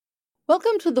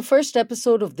Welcome to the first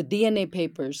episode of the DNA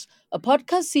Papers, a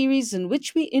podcast series in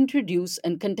which we introduce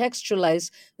and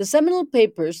contextualize the seminal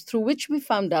papers through which we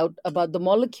found out about the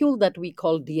molecule that we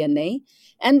call DNA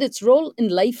and its role in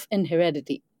life and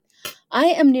heredity. I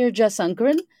am Nirja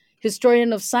Sankaran,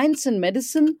 historian of science and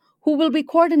medicine, who will be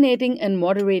coordinating and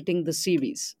moderating the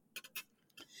series.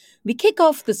 We kick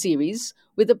off the series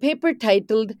with a paper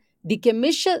titled Die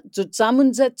chemische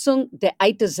Zusammensetzung der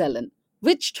Eiterzellen,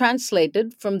 which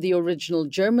translated from the original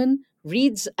German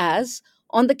reads as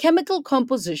On the Chemical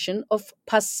Composition of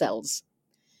Pus Cells.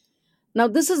 Now,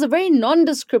 this is a very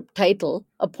nondescript title,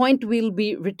 a point we'll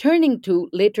be returning to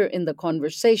later in the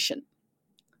conversation.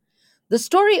 The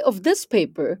story of this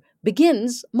paper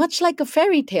begins much like a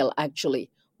fairy tale, actually.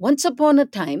 Once upon a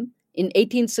time, in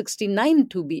 1869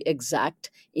 to be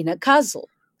exact, in a castle.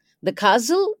 The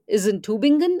castle is in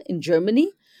Tübingen, in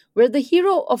Germany, where the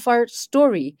hero of our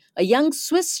story, a young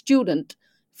Swiss student,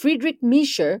 Friedrich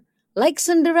Miescher, like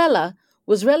Cinderella,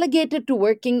 was relegated to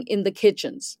working in the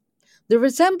kitchens. The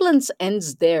resemblance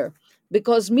ends there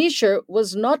because Miescher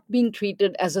was not being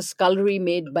treated as a scullery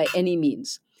maid by any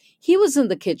means. He was in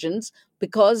the kitchens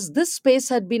because this space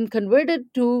had been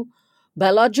converted to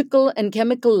biological and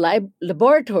chemical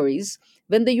laboratories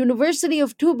when the University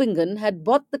of Tübingen had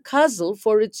bought the castle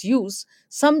for its use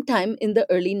sometime in the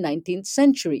early 19th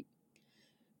century.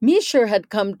 Miescher had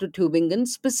come to Tübingen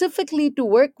specifically to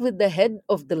work with the head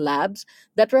of the labs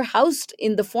that were housed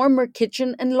in the former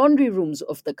kitchen and laundry rooms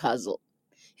of the castle.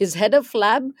 His head of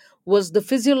lab was the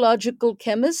physiological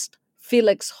chemist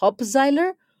Felix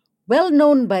Hopseiler, well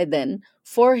known by then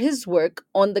for his work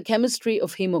on the chemistry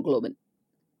of hemoglobin.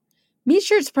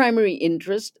 Miescher's primary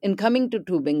interest in coming to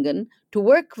Tübingen to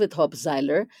work with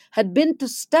Hopseiler had been to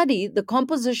study the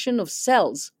composition of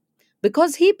cells,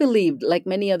 because he believed, like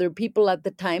many other people at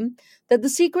the time, that the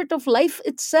secret of life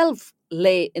itself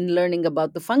lay in learning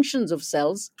about the functions of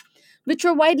cells, which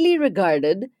were widely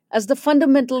regarded as the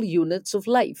fundamental units of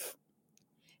life.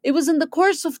 It was in the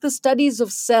course of the studies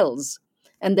of cells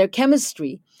and their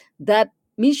chemistry that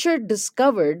Miescher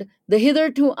discovered the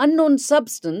hitherto unknown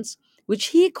substance which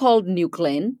he called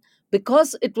nuclein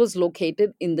because it was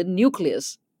located in the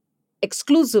nucleus,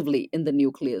 exclusively in the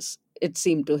nucleus, it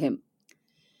seemed to him.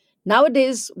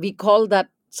 Nowadays, we call that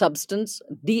substance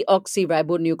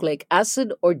deoxyribonucleic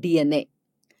acid or DNA.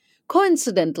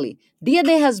 Coincidentally,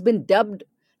 DNA has been dubbed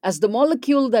as the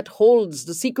molecule that holds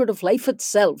the secret of life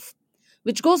itself,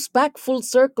 which goes back full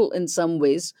circle in some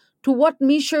ways to what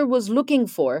Miescher was looking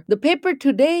for. The paper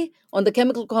today on the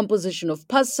chemical composition of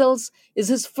pus cells is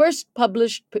his first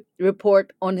published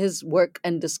report on his work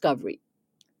and discovery.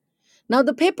 Now,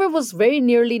 the paper was very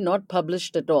nearly not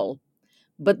published at all,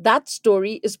 but that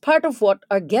story is part of what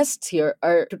our guests here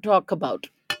are to talk about.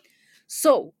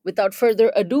 So, without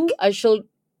further ado, I shall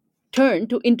turn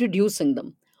to introducing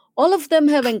them. All of them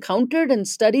have encountered and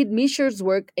studied Miescher's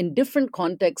work in different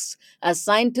contexts as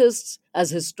scientists,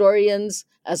 as historians,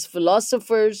 as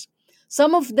philosophers.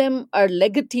 Some of them are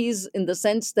legatees in the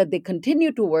sense that they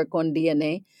continue to work on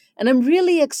DNA, and I'm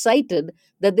really excited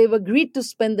that they've agreed to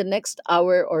spend the next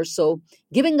hour or so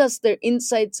giving us their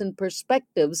insights and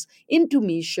perspectives into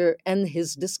Miescher and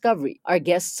his discovery. Our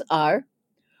guests are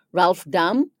Ralph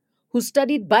Dahm, who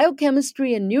studied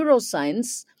biochemistry and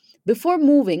neuroscience before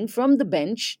moving from the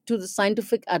bench to the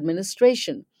scientific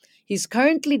administration. He's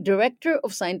currently Director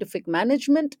of Scientific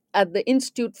Management at the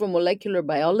Institute for Molecular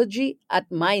Biology at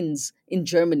Mainz in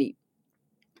Germany.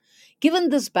 Given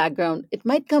this background, it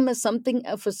might come as something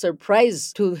of a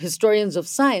surprise to historians of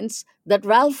science that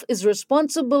Ralph is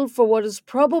responsible for what is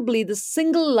probably the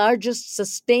single largest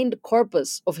sustained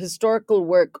corpus of historical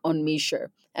work on Miescher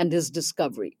and his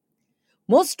discovery.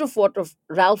 Most of what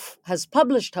Ralph has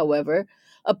published, however,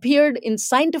 appeared in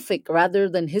scientific rather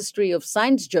than history of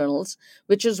science journals,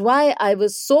 which is why I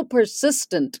was so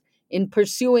persistent in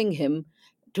pursuing him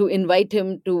to invite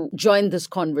him to join this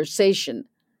conversation.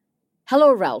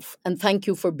 Hello, Ralph, and thank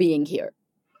you for being here.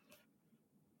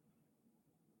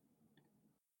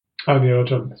 Hi,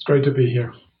 Neeraj. It's great to be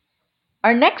here.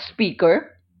 Our next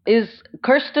speaker is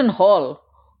Kirsten Hall,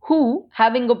 who,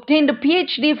 having obtained a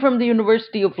PhD from the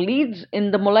University of Leeds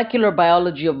in the molecular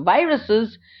biology of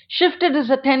viruses, shifted his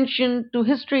attention to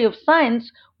history of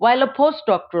science while a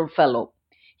postdoctoral fellow.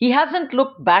 He hasn't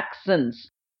looked back since.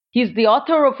 He's the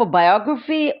author of a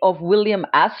biography of William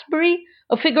Astbury,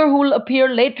 a figure who will appear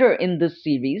later in this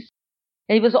series.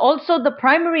 He was also the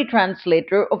primary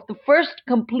translator of the first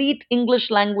complete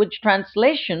English language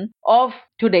translation of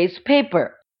today's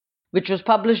paper, which was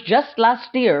published just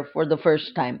last year for the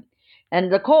first time,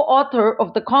 and the co-author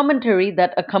of the commentary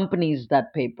that accompanies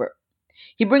that paper.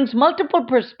 He brings multiple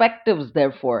perspectives,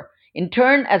 therefore, in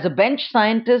turn as a bench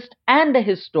scientist and a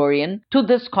historian, to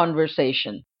this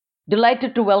conversation.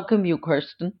 Delighted to welcome you,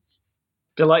 Kirsten.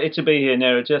 Delighted to be here,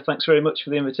 Neeraj. Thanks very much for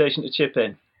the invitation to chip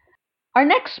in. Our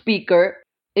next speaker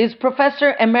is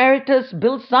Professor Emeritus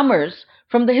Bill Summers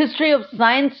from the History of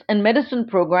Science and Medicine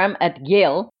program at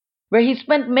Yale, where he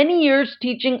spent many years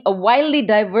teaching a wildly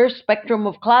diverse spectrum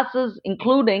of classes,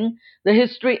 including the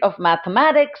history of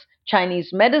mathematics,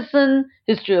 Chinese medicine,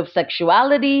 history of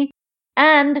sexuality,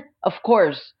 and, of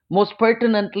course, most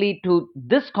pertinently to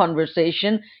this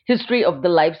conversation, history of the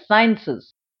life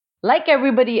sciences. Like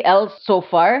everybody else so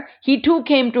far, he too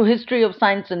came to history of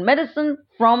science and medicine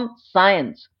from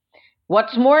science.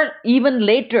 What's more, even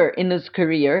later in his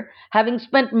career, having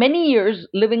spent many years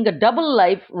living a double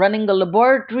life running a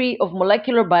laboratory of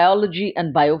molecular biology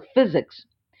and biophysics.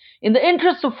 In the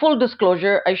interest of full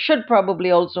disclosure, I should probably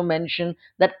also mention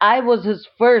that I was his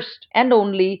first and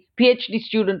only PhD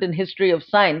student in history of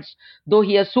science, though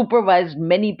he has supervised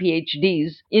many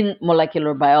PhDs in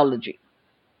molecular biology.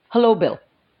 Hello, Bill.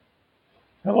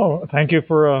 Hello. Thank you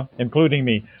for including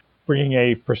me, bringing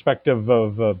a perspective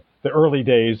of the early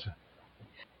days.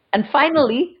 And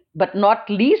finally, but not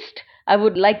least, I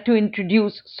would like to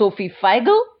introduce Sophie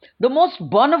Feigl, the most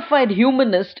bona fide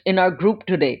humanist in our group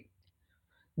today.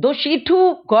 Though she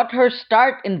too got her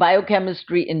start in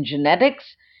biochemistry and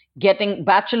genetics, getting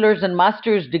bachelor's and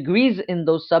master's degrees in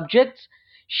those subjects,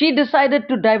 she decided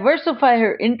to diversify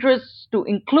her interests to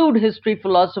include history,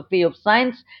 philosophy of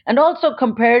science, and also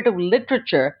comparative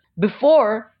literature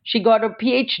before she got a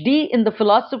PhD in the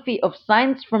philosophy of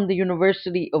science from the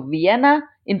University of Vienna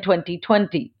in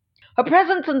 2020. Her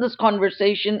presence in this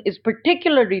conversation is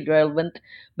particularly relevant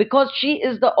because she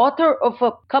is the author of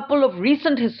a couple of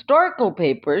recent historical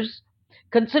papers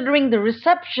considering the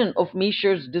reception of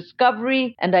Miescher's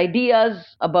discovery and ideas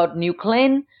about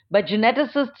nuclein by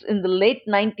geneticists in the late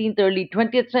 19th, early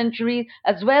 20th century,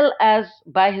 as well as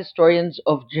by historians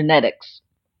of genetics.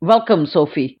 Welcome,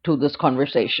 Sophie, to this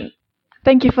conversation.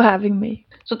 Thank you for having me.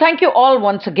 So thank you all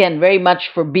once again very much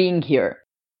for being here.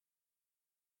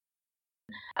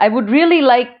 I would really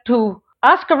like to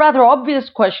ask a rather obvious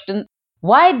question.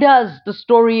 Why does the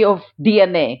story of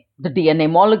DNA, the DNA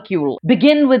molecule,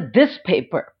 begin with this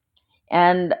paper?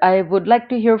 And I would like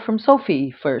to hear from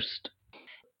Sophie first.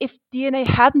 If DNA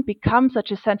hadn't become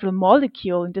such a central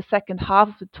molecule in the second half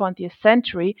of the 20th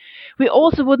century, we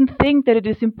also wouldn't think that it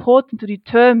is important to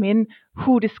determine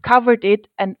who discovered it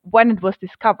and when it was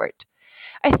discovered.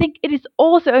 I think it is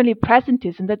also only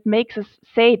presentism that makes us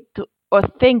say or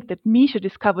think that Miescher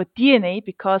discovered DNA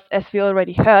because, as we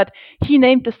already heard, he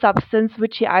named the substance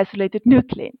which he isolated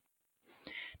nuclein.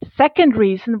 The second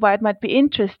reason why it might be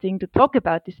interesting to talk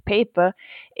about this paper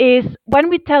is when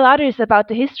we tell others about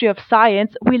the history of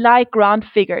science, we like ground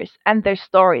figures and their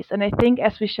stories. And I think,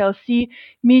 as we shall see,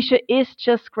 Miescher is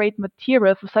just great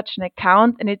material for such an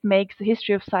account, and it makes the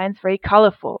history of science very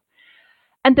colorful.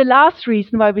 And the last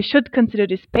reason why we should consider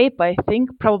this paper, I think,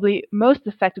 probably most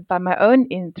affected by my own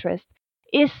interest,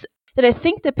 is that I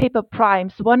think the paper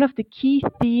primes one of the key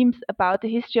themes about the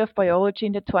history of biology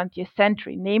in the 20th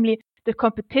century, namely the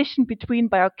competition between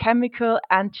biochemical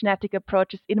and genetic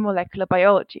approaches in molecular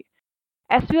biology.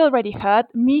 As we already heard,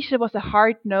 Miescher was a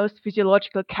hard-nosed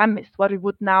physiological chemist, what we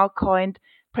would now coin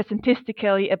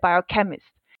presentistically a biochemist.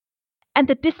 And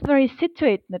the disciplinary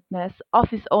situatedness of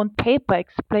his own paper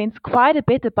explains quite a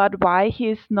bit about why he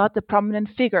is not a prominent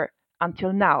figure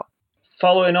until now.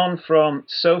 Following on from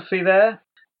Sophie there,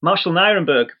 Marshall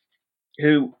Nirenberg,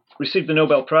 who received the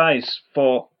Nobel Prize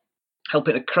for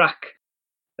helping to crack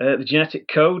the genetic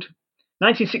code.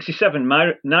 1967,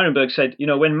 Nirenberg said,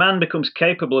 when man becomes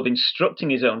capable of instructing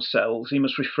his own cells, he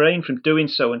must refrain from doing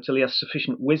so until he has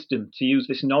sufficient wisdom to use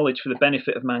this knowledge for the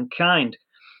benefit of mankind.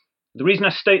 The reason I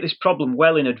state this problem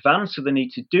well in advance of the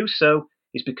need to do so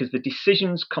is because the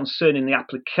decisions concerning the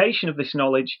application of this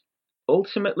knowledge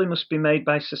ultimately must be made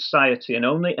by society, and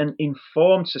only an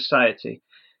informed society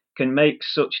can make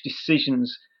such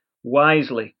decisions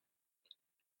wisely.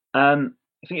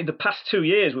 I think in the past 2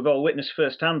 years, we've all witnessed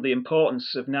firsthand the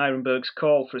importance of Nirenberg's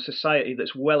call for a society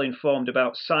that's well informed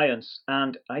about science.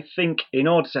 And I think in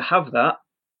order to have that,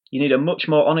 you need a much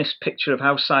more honest picture of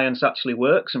how science actually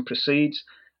works and proceeds.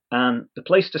 And the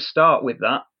place to start with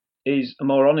that is a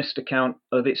more honest account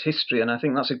of its history. And I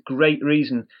think that's a great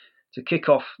reason to kick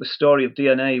off the story of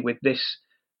DNA with this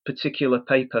particular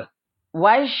paper.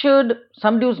 Why should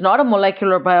somebody who's not a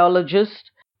molecular biologist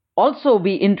also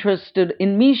be interested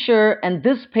in Miescher and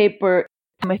this paper?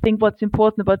 I think what's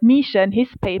important about Miescher and his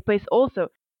paper is also,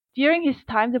 during his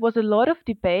time, there was a lot of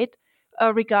debate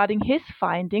regarding his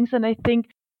findings. And I think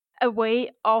a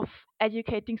way of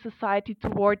educating society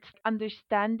towards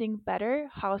understanding better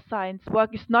how science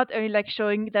works. It's not only like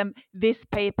showing them this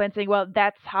paper and saying, well,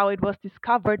 that's how it was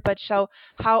discovered, but show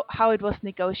how it was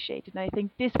negotiated. And I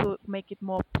think this will make it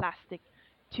more plastic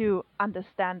to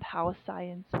understand how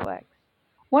science works.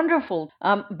 Wonderful.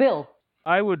 Bill.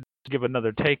 I would give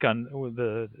another take on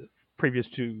the previous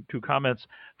two comments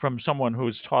from someone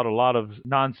who's taught a lot of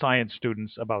non-science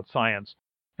students about science.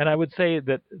 And I would say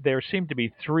that there seem to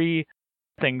be three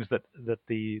things that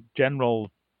the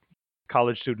general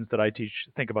college students that I teach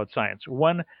think about science.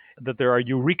 One, that there are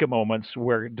eureka moments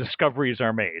where discoveries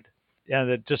are made. And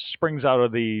it just springs out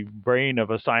of the brain of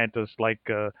a scientist like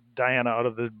Diana out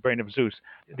of the brain of Zeus.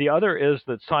 The other is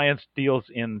that science deals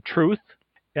in truth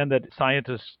and that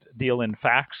scientists deal in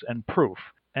facts and proof,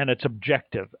 and it's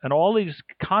objective. And all these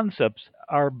concepts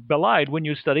are belied when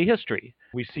you study history.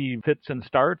 We see fits and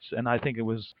starts, and I think it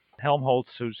was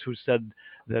Helmholtz who said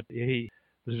that he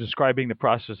was describing the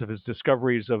process of his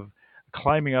discoveries of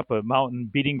climbing up a mountain,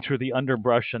 beating through the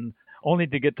underbrush, and only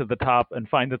to get to the top and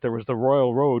find that there was the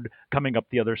Royal Road coming up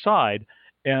the other side.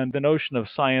 And the notion of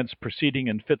science proceeding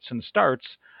in fits and starts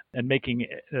and making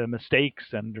mistakes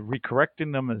and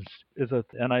recorrecting them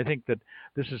and I think that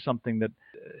this is something that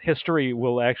history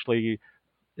will actually,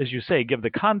 as you say, give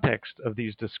the context of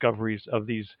these discoveries, of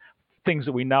these things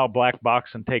that we now black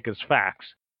box and take as facts.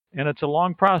 And it's a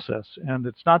long process, and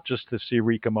it's not just this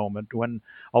eureka moment when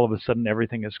all of a sudden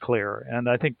everything is clear. And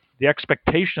I think the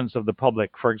expectations of the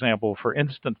public, for example, for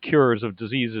instant cures of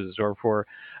diseases or for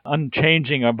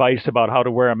unchanging advice about how to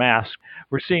wear a mask,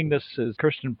 we're seeing this, as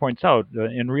Kirsten points out,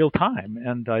 in real time.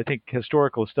 And I think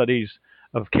historical studies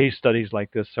of case studies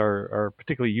like this are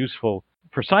particularly useful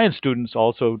for science students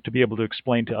also to be able to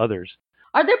explain to others.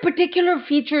 Are there particular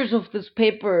features of this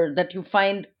paper that you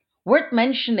find worth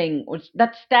mentioning or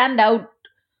that stand out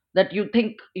that you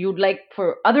think you'd like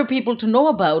for other people to know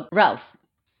about, Ralph?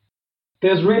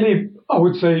 There's really, I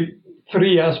would say,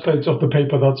 three aspects of the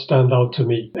paper that stand out to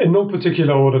me, in no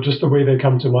particular order, just the way they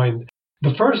come to mind.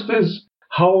 The first is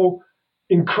how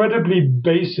incredibly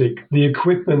basic the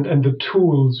equipment and the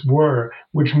tools were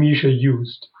which Misha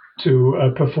used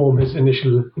to perform his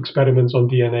initial experiments on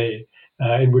DNA,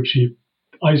 in which he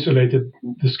isolated,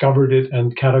 discovered it,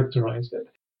 and characterized it.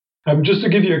 Just to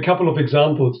give you a couple of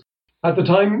examples, at the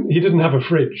time, he didn't have a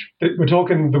fridge. We're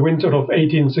talking the winter of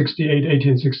 1868,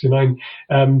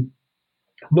 1869.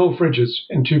 No fridges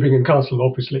in Tübingen Castle,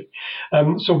 obviously.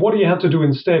 So what he had to do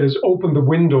instead is open the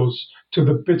windows to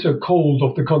the bitter cold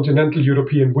of the continental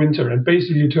European winter and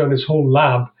basically turn his whole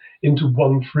lab into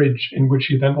one fridge in which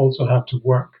he then also had to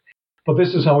work. But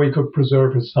this is how he could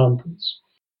preserve his samples.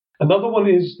 Another one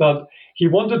is that he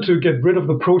wanted to get rid of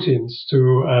the proteins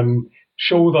to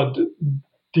show that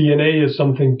DNA is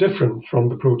something different from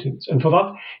the proteins. And for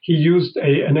that, he used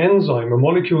an enzyme, a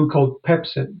molecule called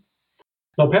pepsin.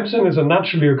 Now, pepsin is a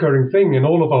naturally occurring thing in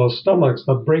all of our stomachs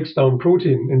that breaks down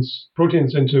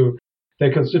proteins into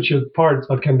their constituent parts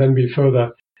that can then be further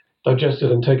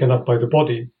digested and taken up by the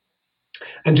body.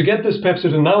 And to get this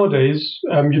pepsin nowadays,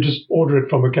 you just order it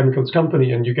from a chemicals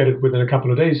company and you get it within a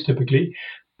couple of days typically.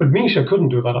 But Misha couldn't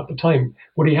do that at the time.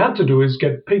 What he had to do is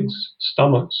get pigs'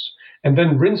 stomachs and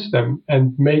then rinse them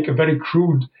and make a very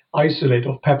crude isolate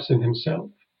of pepsin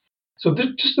himself. So this,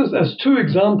 just as two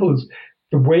examples,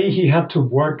 the way he had to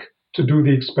work to do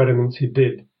the experiments he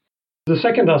did. The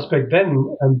second aspect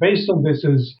then, and based on this,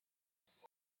 is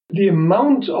the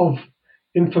amount of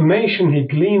information he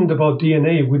gleaned about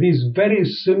DNA with these very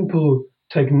simple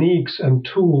techniques and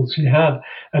tools he had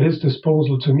at his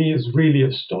disposal, to me, is really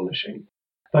astonishing.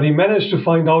 That he managed to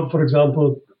find out, for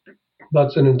example,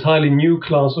 that's an entirely new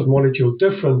class of molecule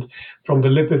different from the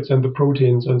lipids and the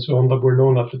proteins and so on that were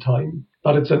known at the time.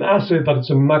 That it's an acid, that it's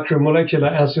a macromolecular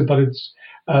acid, that it's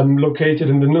located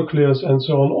in the nucleus and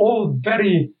so on. All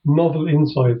very novel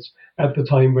insights at the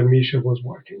time when Misha was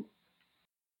working.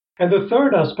 And the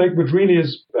third aspect, which really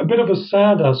is a bit of a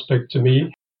sad aspect to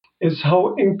me, is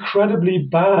how incredibly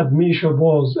bad Misha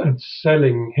was at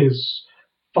selling his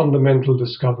fundamental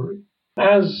discovery.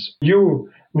 As you,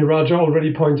 Niraja,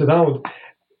 already pointed out,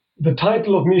 the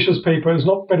title of Misha's paper is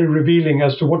not very revealing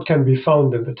as to what can be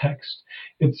found in the text.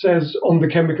 It says on the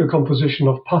chemical composition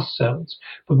of pus cells,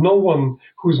 but no one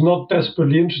who's not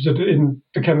desperately interested in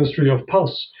the chemistry of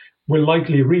pus will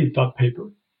likely read that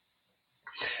paper.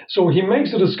 So he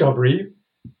makes a discovery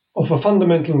of a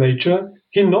fundamental nature,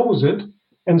 he knows it,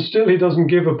 and still he doesn't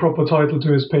give a proper title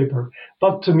to his paper.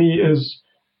 That to me is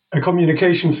a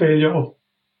communication failure of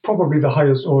probably the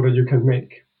highest order you can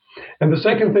make. And the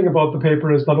second thing about the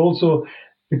paper is that also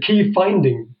the key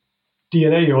finding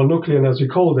DNA, or nucleon as he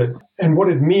called it, and what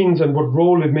it means and what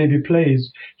role it maybe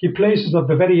plays, he places at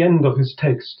the very end of his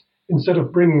text instead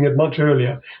of bringing it much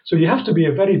earlier. So you have to be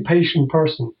a very patient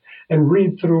person and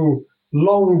read through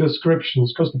long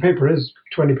descriptions, because the paper is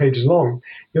 20 pages long.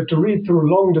 You have to read through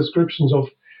long descriptions of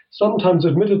sometimes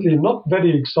admittedly not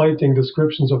very exciting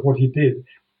descriptions of what he did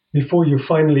before you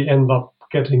finally end up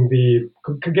getting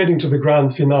to the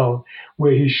grand finale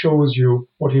where he shows you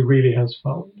what he really has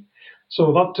found.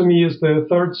 So that to me is the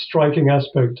third striking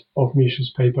aspect of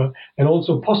Miescher's paper, and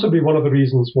also possibly one of the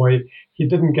reasons why he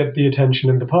didn't get the attention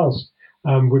in the past,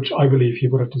 which I believe he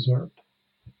would have deserved.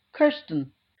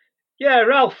 Kirsten. Yeah,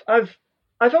 Ralph, I've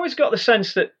always got the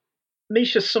sense that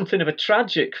Miescher's something of a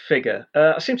tragic figure.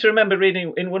 I seem to remember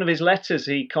reading in one of his letters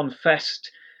he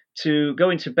confessed to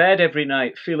going to bed every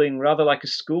night feeling rather like a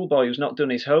schoolboy who's not done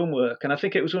his homework. And I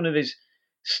think it was one of his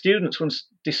students once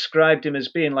described him as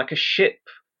being like a ship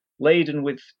laden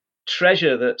with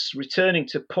treasure that's returning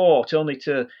to port only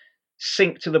to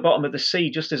sink to the bottom of the sea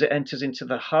just as it enters into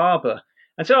the harbour.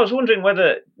 And so I was wondering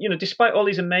whether, despite all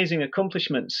these amazing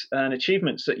accomplishments and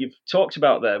achievements that you've talked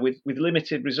about there with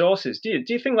limited resources, do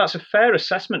you think that's a fair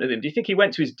assessment of him? Do you think he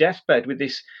went to his deathbed with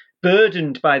this,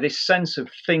 burdened by this sense of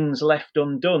things left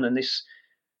undone and this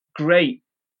great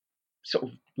sort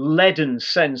of leaden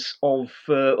sense of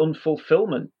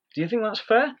unfulfillment? Do you think that's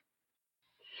fair?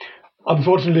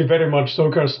 Unfortunately, very much so,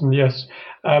 Kirsten, yes.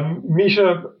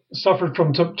 Miescher suffered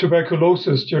from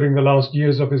tuberculosis during the last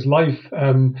years of his life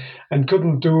and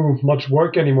couldn't do much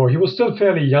work anymore. He was still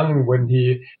fairly young when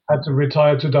he had to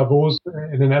retire to Davos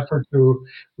in an effort to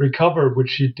recover,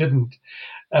 which he didn't.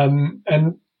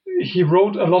 And he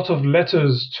wrote a lot of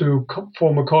letters to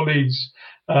former colleagues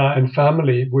and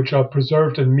family, which are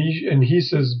preserved in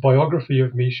Hies's biography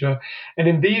of Miescher. And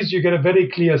in these, you get a very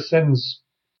clear sense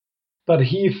that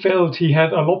he felt he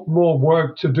had a lot more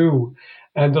work to do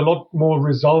and a lot more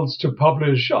results to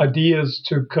publish, ideas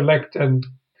to collect and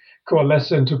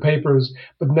coalesce into papers,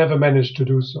 but never managed to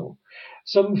do so.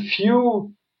 Some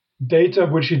few data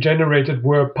which he generated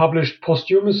were published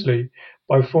posthumously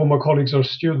by former colleagues or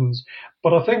students.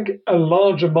 But I think a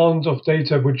large amount of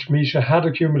data which Miescher had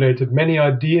accumulated, many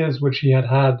ideas which he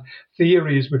had,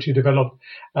 theories which he developed,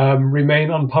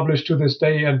 remain unpublished to this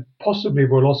day and possibly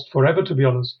were lost forever, to be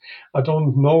honest. I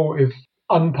don't know if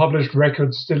unpublished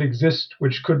records still exist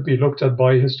which could be looked at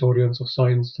by historians of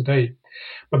science today.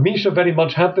 But Miescher very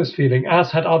much had this feeling,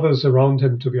 as had others around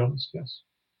him, to be honest, yes.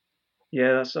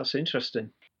 Yeah, that's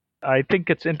interesting. I think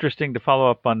it's interesting to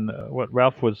follow up on what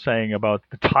Ralph was saying about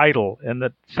the title, in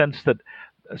the sense that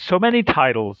so many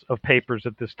titles of papers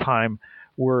at this time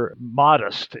were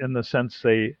modest, in the sense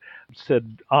they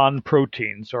said on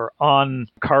proteins or on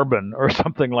carbon or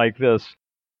something like this.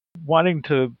 Wanting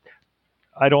to,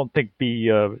 I don't think, be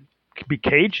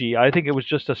cagey. I think it was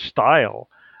just a style.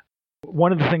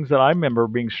 One of the things that I remember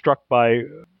being struck by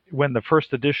when the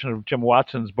first edition of Jim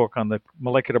Watson's book on the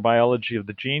molecular biology of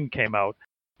the gene came out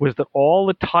was that all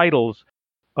the titles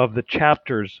of the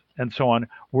chapters and so on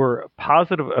were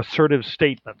positive, assertive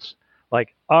statements,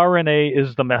 like RNA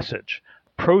is the message,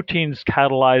 proteins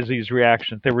catalyze these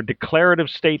reactions. They were declarative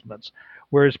statements,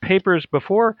 whereas papers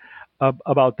before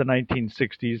about the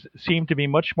 1960s seemed to be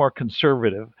much more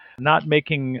conservative, not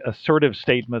making assertive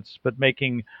statements, but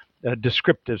making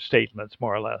descriptive statements,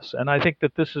 more or less. And I think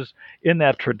that this is in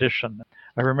that tradition.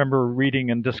 I remember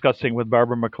reading and discussing with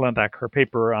Barbara McClintock her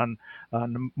paper on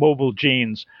mobile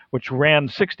genes, which ran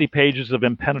 60 pages of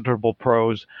impenetrable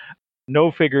prose,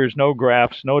 no figures, no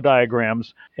graphs, no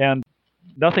diagrams, and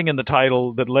nothing in the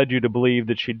title that led you to believe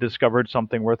that she'd discovered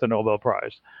something worth a Nobel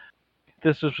Prize.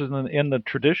 This was in the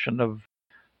tradition of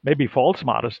maybe false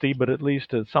modesty, but at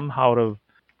least somehow of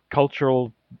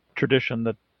cultural tradition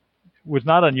that was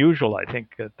not unusual, I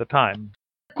think, at the time.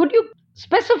 Could you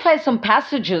specify some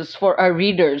passages for our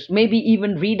readers, maybe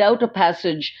even read out a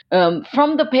passage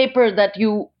from the paper that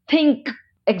you think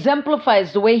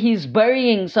exemplifies the way he's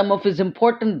burying some of his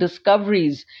important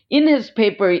discoveries in his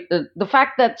paper, the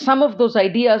fact that some of those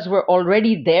ideas were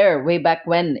already there way back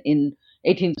when in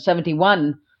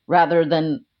 1871, rather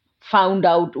than found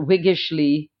out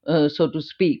Whiggishly, so to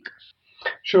speak?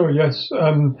 Sure, yes.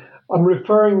 I'm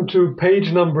referring to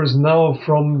page numbers now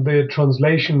from the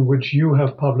translation which you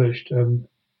have published,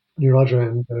 Niraja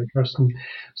and Kirsten,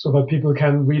 so that people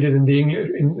can read it in the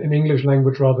in English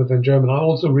language rather than German. I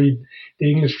also read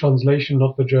the English translation,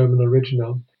 not the German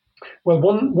original. Well,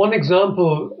 one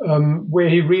example where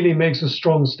he really makes a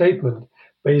strong statement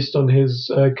based on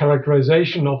his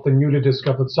characterization of the newly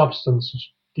discovered substance,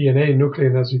 DNA,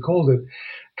 nucleon as he called it,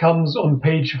 comes on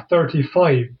page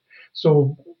 35.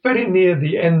 So very near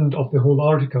the end of the whole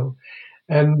article.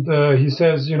 And he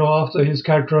says, after his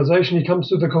characterization, he comes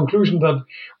to the conclusion that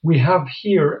we have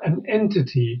here an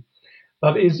entity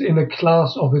that is in a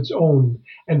class of its own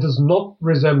and does not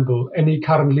resemble any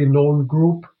currently known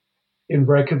group, in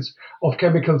brackets, of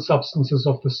chemical substances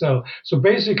of the cell. So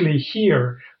basically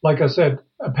here, like I said,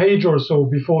 a page or so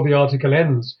before the article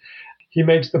ends, he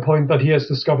makes the point that he has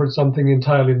discovered something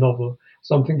entirely novel,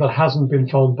 something that hasn't been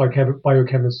found by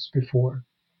biochemists before,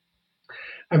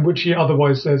 and which he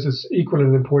otherwise says is equal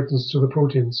in importance to the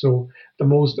protein, so the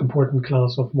most important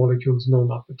class of molecules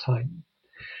known at the time.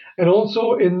 And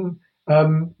also in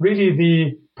really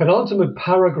the penultimate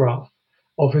paragraph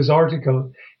of his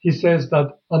article, he says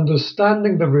that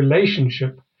understanding the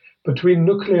relationship between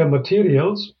nuclear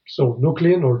materials, so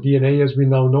nuclein or DNA as we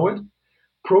now know it,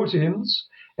 proteins,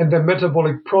 and their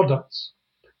metabolic products,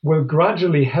 will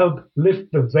gradually help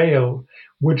lift the veil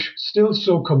which still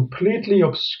so completely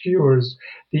obscures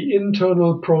the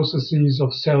internal processes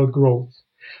of cell growth.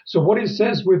 So what he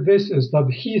says with this is that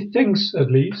he thinks,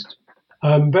 at least,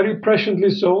 very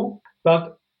presciently so,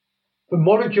 that the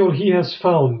molecule he has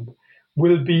found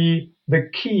will be the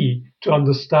key to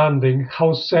understanding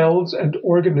how cells and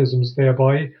organisms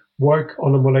thereby work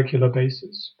on a molecular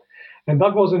basis. And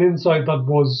that was an insight that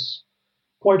was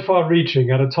quite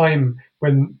far-reaching at a time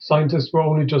when scientists were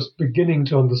only just beginning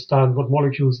to understand what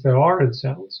molecules there are in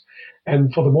cells,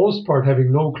 and for the most part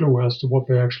having no clue as to what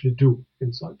they actually do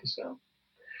inside the cell.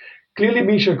 Clearly,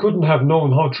 Misha couldn't have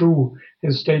known how true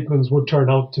his statements would turn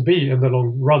out to be in the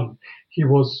long run. He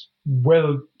was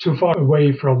well too far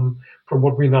away from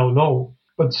what we now know.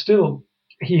 But still,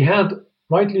 he had,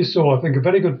 rightly so, I think, a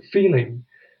very good feeling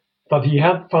that he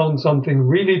had found something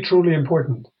really, truly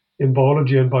important in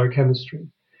biology and biochemistry,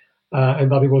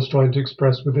 and that he was trying to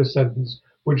express with this sentence,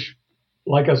 which,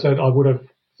 like I said, I would have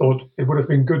thought it would have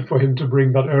been good for him to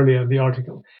bring that earlier in the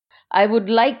article. I would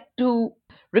like to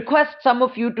request some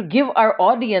of you to give our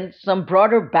audience some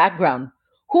broader background.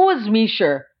 Who was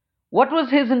Miescher? What was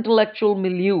his intellectual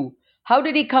milieu? How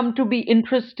did he come to be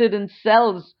interested in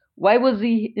cells? Why was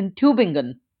he in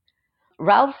Tübingen?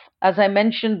 Ralph, as I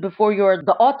mentioned before, you're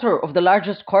the author of the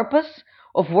largest corpus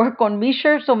of work on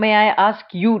Miescher, so may I ask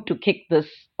you to kick this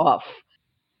off?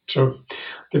 Sure.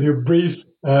 Give you a brief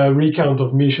recount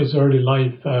of Miescher's early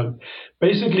life.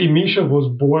 Basically, Miescher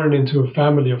was born into a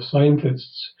family of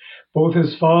scientists. Both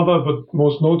his father, but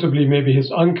most notably maybe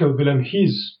his uncle, Wilhelm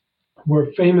Hies,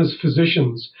 were famous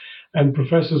physicians and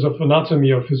professors of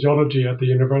anatomy or physiology at the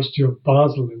University of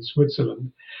Basel in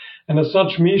Switzerland. And as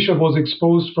such, Miescher was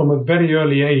exposed from a very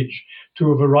early age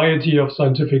to a variety of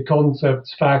scientific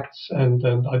concepts, facts, and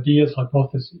ideas,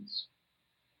 hypotheses.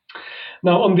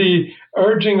 Now, on the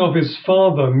urging of his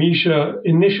father, Miescher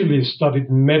initially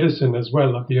studied medicine as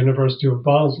well at the University of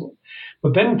Basel,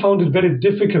 but then found it very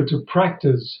difficult to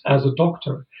practice as a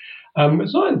doctor.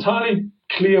 It's not entirely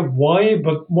clear why,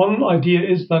 but one idea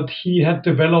is that he had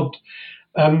developed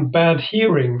bad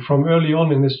hearing from early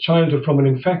on in his childhood from an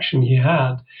infection he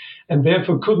had, and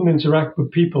therefore couldn't interact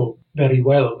with people very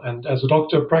well. And as a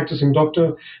doctor, practicing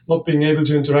doctor, not being able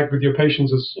to interact with your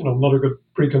patients is not a good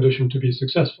precondition to be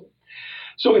successful.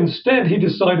 So instead, he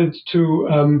decided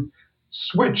to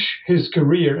switch his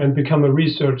career and become a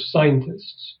research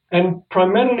scientist. And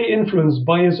primarily influenced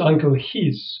by his uncle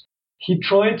Hies, he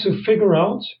tried to figure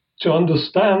out, to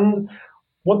understand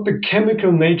what the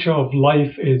chemical nature of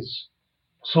life is.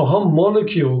 So how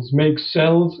molecules make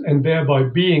cells and thereby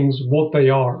beings what they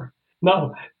are.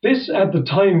 Now, this at the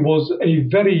time was a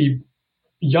very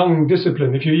young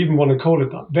discipline, if you even want to call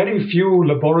it that. Very few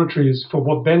laboratories for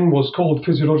what then was called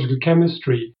physiological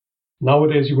chemistry,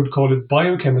 nowadays you would call it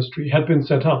biochemistry, had been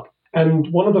set up.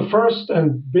 And one of the first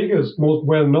and biggest, most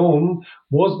well-known,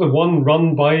 was the one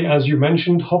run by, as you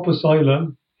mentioned, Hoppe Seyler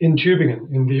in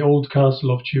Tübingen, in the old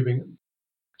castle of Tübingen.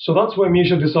 So that's where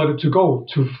Miescher decided to go,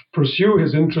 to pursue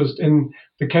his interest in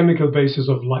the chemical basis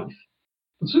of life.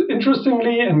 But so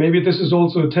interestingly, and maybe this is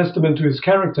also a testament to his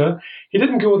character, he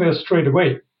didn't go there straight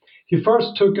away. He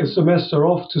first took a semester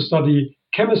off to study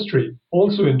chemistry,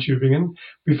 also in Tübingen,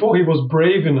 before he was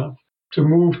brave enough to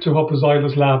move to Hoppe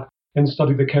Seyler's lab and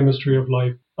study the chemistry of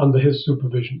life under his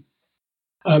supervision.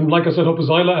 Like I said, Hoppe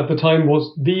Seyler at the time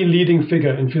was the leading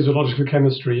figure in physiological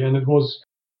chemistry, and it was,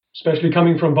 especially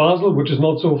coming from Basel, which is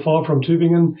not so far from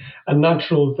Tübingen, a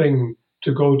natural thing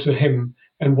to go to him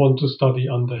and want to study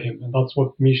under him. And that's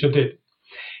what Miescher did.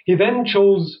 He then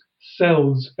chose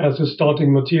cells as his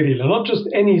starting material, and not just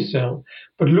any cell,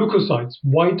 but leukocytes,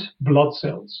 white blood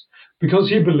cells, because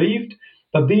he believed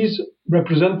that these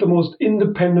represent the most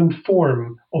independent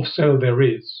form of cell there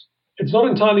is. It's not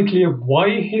entirely clear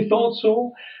why he thought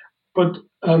so, but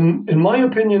in my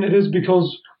opinion, it is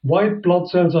because white blood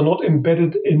cells are not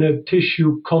embedded in a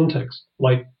tissue context,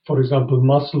 like, for example,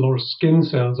 muscle or skin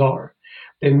cells are.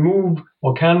 They move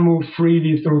or can move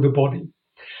freely through the body.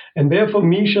 And therefore,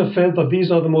 Misha felt that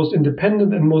these are the most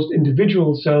independent and most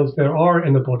individual cells there are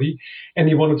in the body, and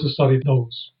he wanted to study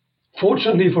those.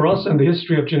 Fortunately for us and the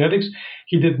history of genetics,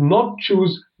 he did not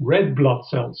choose red blood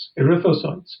cells,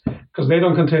 erythrocytes, because they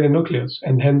don't contain a nucleus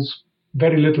and hence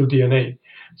very little DNA.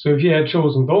 So if he had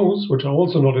chosen those, which are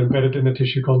also not embedded in a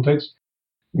tissue context,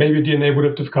 maybe DNA would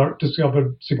have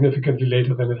discovered significantly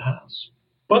later than it has.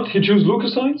 But he chose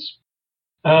leukocytes,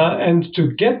 and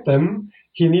to get them,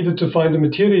 he needed to find a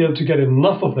material to get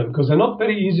enough of them, because they're not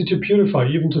very easy to purify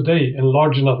even today in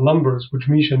large enough numbers, which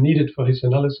Misha needed for his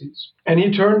analyses. And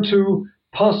he turned to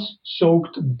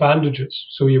pus-soaked bandages.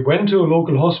 So he went to a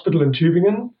local hospital in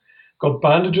Tübingen, got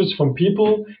bandages from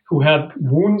people who had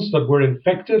wounds that were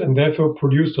infected and therefore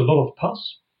produced a lot of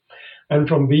pus. And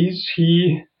from these,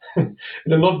 he, in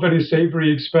a not very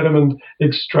savory experiment,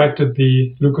 extracted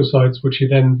the leukocytes, which he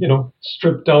then,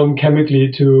 stripped down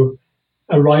chemically to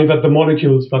arrive at the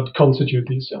molecules that constitute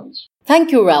these cells.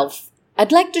 Thank you, Ralph.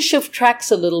 I'd like to shift tracks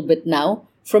a little bit now,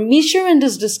 from Misha and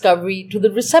his discovery to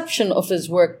the reception of his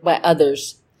work by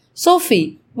others.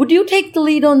 Sophie, would you take the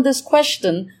lead on this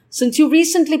question, since you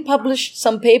recently published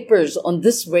some papers on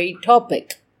this very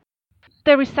topic?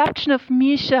 The reception of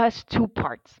Misha has two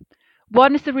parts.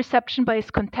 One is the reception by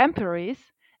his contemporaries,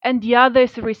 and the other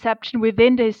is the reception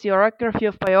within the historiography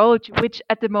of biology, which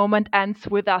at the moment ends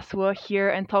with us who are here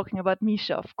and talking about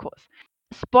Misha, of course.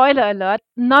 Spoiler alert,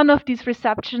 none of these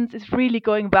receptions is really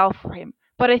going well for him,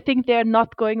 but I think they are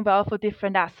not going well for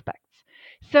different aspects.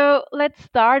 So let's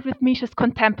start with Misha's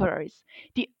contemporaries.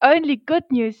 The only good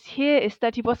news here is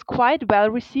that he was quite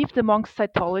well received amongst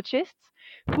cytologists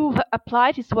who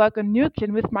applied his work on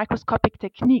nuclein with microscopic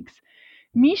techniques.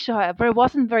 Misha, however,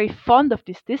 wasn't very fond of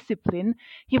this discipline.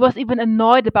 He was even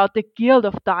annoyed about the guild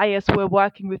of dyers who were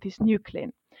working with his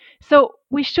nuclein. So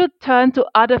we should turn to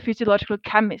other physiological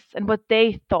chemists and what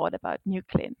they thought about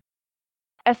nuclein.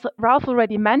 As Ralph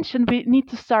already mentioned, we need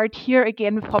to start here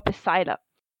again with Hoppe Seiler.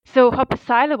 So Hoppe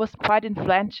Seiler was quite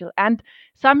influential, and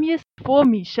some years before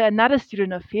Misha, another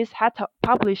student of his had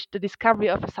published the discovery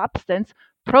of a substance,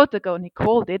 protagon he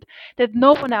called it, that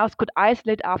no one else could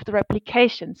isolate after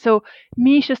replication. So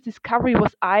Misha's discovery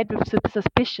was eyed with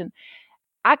suspicion.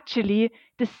 Actually,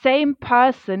 the same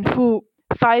person who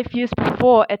 5 years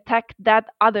before attacked that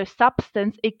other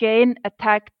substance again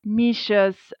attacked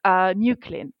Misha's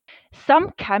nuclein.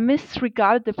 Some chemists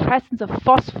regard the presence of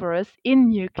phosphorus in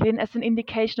nuclein as an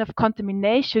indication of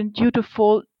contamination due to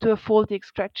a faulty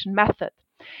extraction method.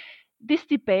 This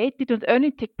debate did not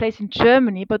only take place in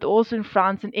Germany, but also in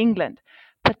France and England.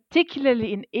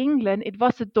 Particularly in England, it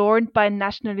was adorned by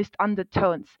nationalist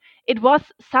undertones. It was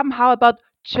somehow about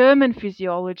German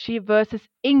physiology versus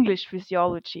English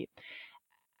physiology.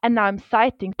 And now I'm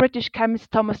citing British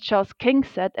chemist Thomas Charles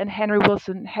Kingset and Henry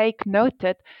Wilson Haig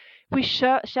noted, we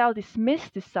shall dismiss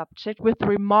this subject with the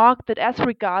remark that as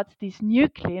regards these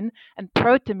nuclein and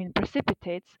protamine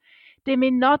precipitates, they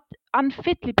may not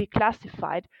unfitly be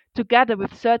classified, together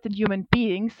with certain human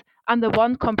beings, under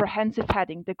one comprehensive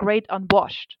heading, the great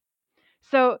unwashed.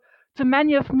 So, to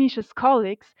many of Misha's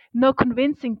colleagues, no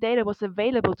convincing data was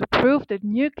available to prove that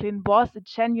nuclein was a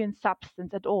genuine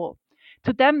substance at all.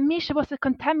 To them, Misha was a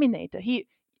contaminator.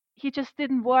 He just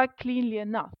didn't work cleanly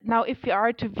enough. Now, if we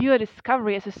are to view a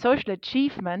discovery as a social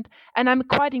achievement, and I'm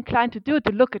quite inclined to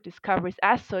look at discoveries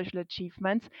as social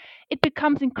achievements, it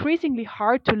becomes increasingly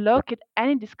hard to locate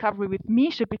any discovery with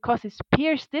Misha because his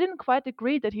peers didn't quite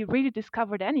agree that he really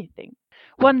discovered anything.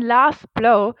 One last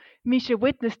blow Misha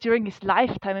witnessed during his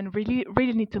lifetime, and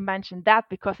really need to mention that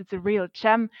because it's a real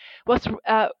gem, was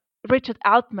Richard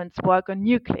Altman's work on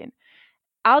nuclein.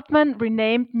 Altman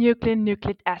renamed nuclein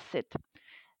nucleic acid.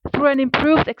 Through an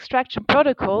improved extraction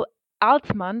protocol,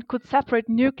 Altman could separate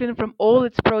nuclein from all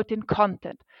its protein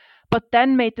content, but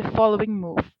then made the following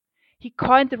move. He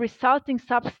coined the resulting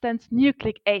substance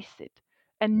nucleic acid,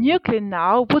 and nuclein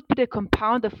now would be the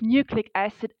compound of nucleic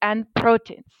acid and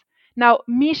proteins. Now,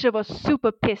 Misha was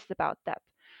super pissed about that.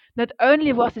 Not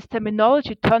only was his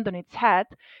terminology turned on its head,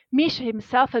 Misha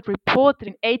himself had reported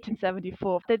in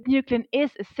 1874 that nuclein is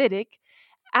acidic,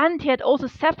 and he had also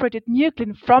separated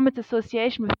nuclein from its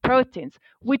association with proteins,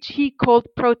 which he called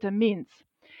protamines.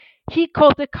 He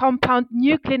called the compound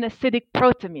nuclein acidic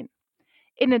protamine.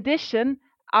 In addition,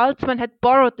 Altman had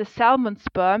borrowed the salmon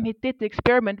sperm he did the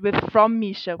experiment with from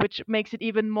Misha, which makes it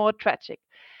even more tragic.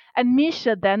 And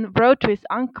Misha then wrote to his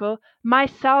uncle, "My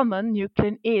salmon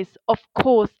nuclein is, of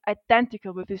course,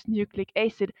 identical with this nucleic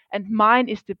acid, and mine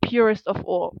is the purest of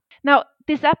all." Now,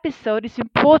 this episode is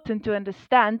important to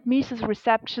understand Misha's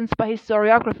receptions by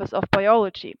historiographers of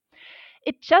biology.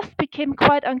 It just became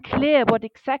quite unclear what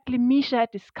exactly Misha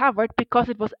had discovered because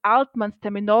it was Altmann's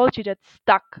terminology that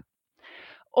stuck.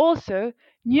 Also,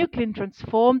 nuclein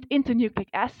transformed into nucleic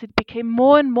acid became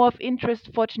more and more of interest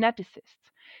for geneticists.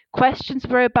 Questions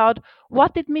were about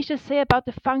what did Misha say about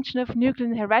the function of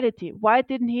nuclein heredity? Why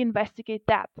didn't he investigate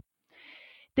that?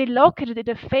 They located it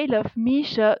a failure of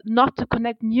Misha not to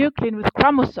connect nuclein with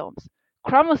chromosomes.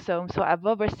 Chromosomes,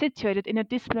 however, were situated in a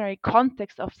disciplinary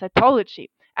context of cytology,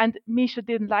 and Misha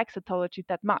didn't like cytology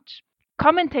that much.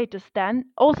 Commentators then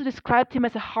also described him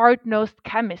as a hard-nosed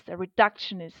chemist, a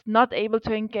reductionist, not able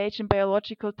to engage in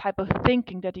biological type of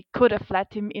thinking that he could have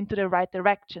led him into the right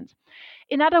directions.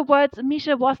 In other words,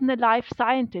 Misha wasn't a life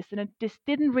scientist, and this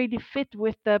didn't really fit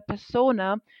with the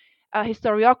persona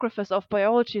historiographers of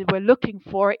biology were looking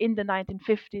for in the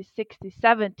 1950s, 60s,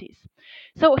 70s.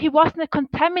 So he wasn't a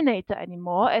contaminator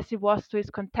anymore, as he was to his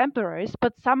contemporaries,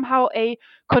 but somehow a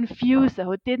confuser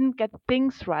who didn't get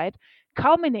things right,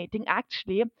 culminating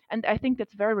actually, and I think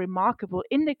that's very remarkable,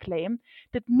 in the claim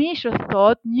that Misha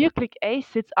thought nucleic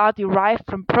acids are derived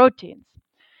from proteins.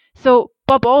 So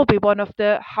Bob Albee, one of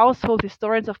the household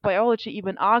historians of biology,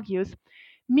 even argues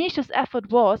Misha's effort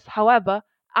was, however,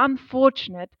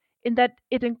 unfortunate in that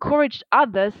it encouraged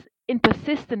others in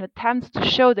persistent attempts to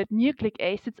show that nucleic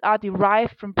acids are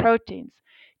derived from proteins.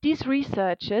 These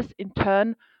researchers, in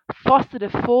turn, fostered a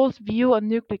false view on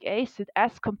nucleic acid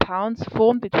as compounds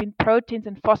formed between proteins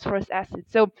and phosphorus acid.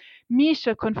 So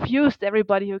Misha confused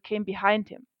everybody who came behind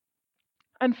him.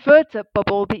 And further,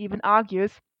 Bob Albee even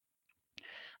argues,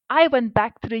 "I went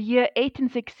back to the year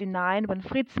 1869 when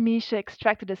Fritz Miescher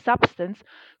extracted a substance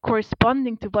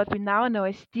corresponding to what we now know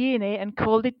as DNA and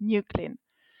called it nuclein.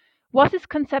 Was his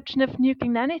conception of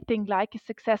nuclein anything like his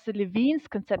successor Levine's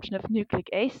conception of nucleic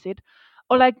acid,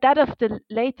 or like that of the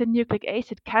later nucleic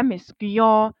acid chemists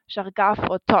Guyon, Chargaff,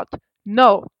 or Todd?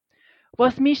 No.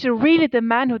 Was Miescher really the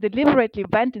man who deliberately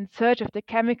went in search of the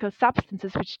chemical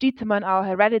substances which determine our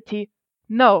heredity?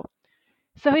 No.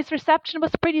 So his reception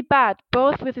was pretty bad,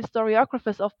 both with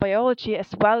historiographers of biology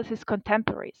as well as his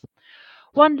contemporaries.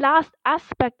 One last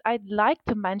aspect I'd like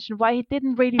to mention why he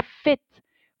didn't really fit,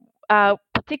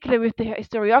 particularly with the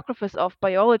historiographers of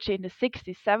biology in the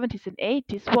 60s, 70s, and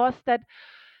 80s, was that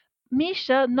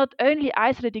Misha not only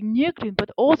isolating nuclein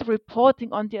but also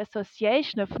reporting on the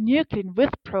association of nuclein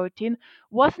with protein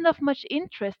wasn't of much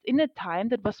interest in a time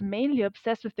that was mainly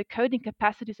obsessed with the coding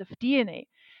capacities of DNA.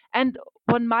 And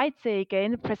one might say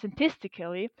again,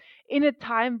 presentistically, in a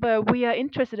time where we are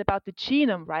interested about the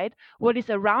genome, right? What is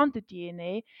around the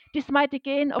DNA, this might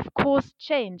again, of course,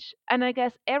 change. And I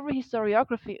guess every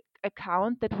historiography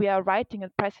account that we are writing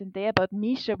at present day about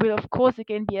Misha will of course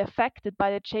again be affected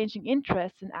by the changing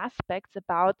interests and aspects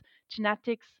about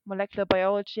genetics, molecular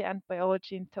biology, and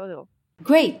biology in total.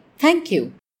 Great, thank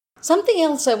you. Something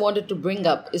else I wanted to bring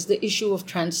up is the issue of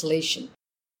translation.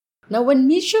 Now, when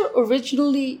Miescher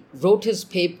originally wrote his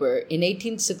paper in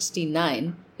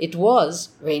 1869, it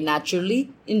was, very naturally,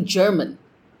 in German.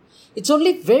 It's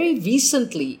only very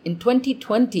recently, in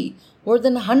 2020, more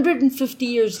than 150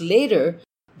 years later,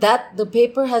 that the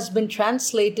paper has been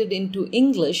translated into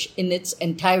English in its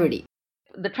entirety.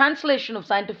 The translation of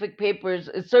scientific papers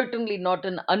is certainly not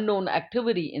an unknown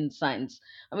activity in science.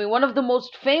 I mean, one of the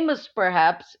most famous,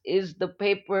 perhaps, is the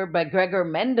paper by Gregor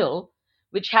Mendel,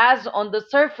 which has on the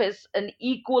surface an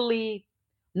equally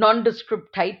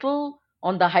nondescript title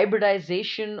on the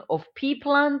hybridization of pea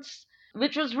plants,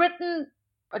 which was written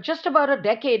just about a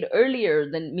decade earlier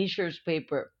than Miescher's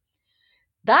paper.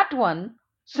 That one,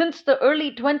 since the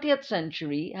early 20th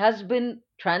century, has been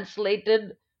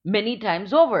translated many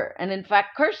times over. And in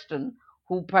fact, Kirsten,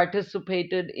 who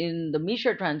participated in the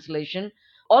Miescher translation,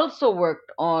 also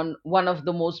worked on one of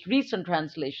the most recent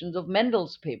translations of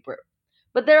Mendel's paper.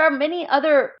 But there are many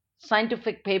other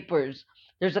scientific papers.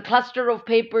 There's a cluster of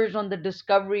papers on the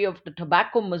discovery of the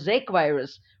tobacco mosaic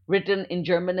virus, written in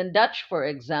German and Dutch, for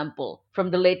example,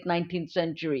 from the late 19th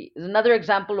century. Is another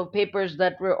example of papers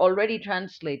that were already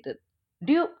translated.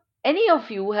 Do any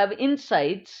of you have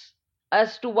insights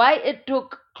as to why it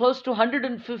took close to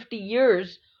 150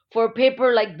 years for a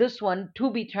paper like this one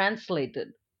to be translated?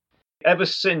 Ever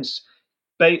since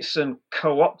Bateson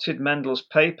co-opted Mendel's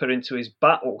paper into his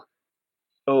battle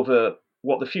over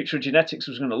what the future of genetics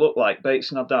was going to look like,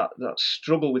 Bateson had that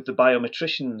struggle with the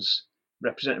biometricians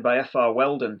represented by F.R.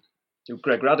 Weldon, who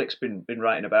Greg Raddick's been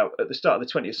writing about at the start of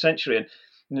the 20th century.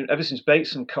 And ever since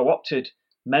Bateson co-opted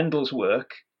Mendel's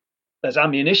work as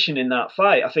ammunition in that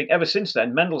fight. I think ever since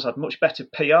then, Mendel's had much better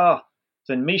PR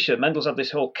than Miescher. Mendel's had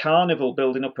this whole carnival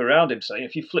building up around him. So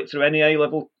if you flick through any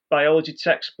A-level biology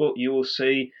textbook, you will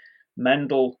see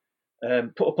Mendel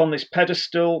put up on this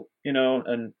pedestal,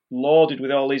 and lauded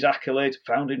with all these accolades: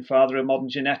 founding father of modern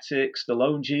genetics, the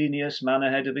lone genius, man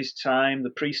ahead of his time,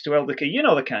 the priest who held the key,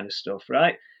 the kind of stuff,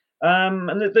 right?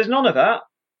 And there's none of that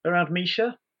around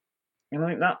Miescher. I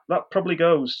think that probably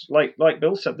goes, like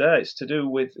Bill said there, it's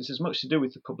as much to do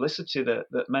with the publicity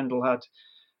that Mendel had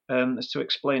as to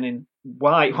explaining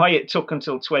why it took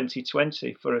until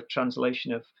 2020 for a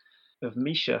translation of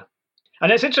Miescher.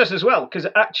 And it's interesting as well, because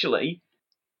actually,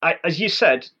 as you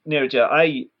said,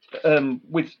 Neerja,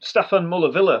 with Staffan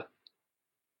Muller-Wille,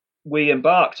 we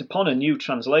embarked upon a new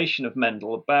translation of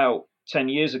Mendel about 10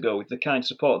 years ago with the kind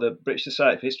support of the British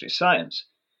Society for History of Science.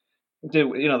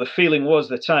 The feeling was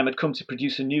the time had come to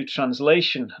produce a new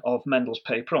translation of Mendel's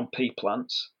paper on pea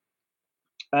plants.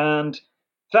 And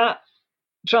that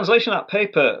translation of that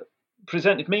paper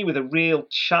presented me with a real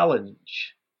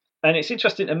challenge. And it's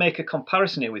interesting to make a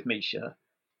comparison here with Miescher,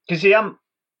 because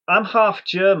I'm half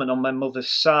German on my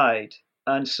mother's side,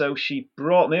 and so she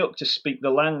brought me up to speak the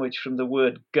language from the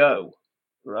word go,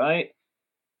 right?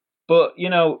 But,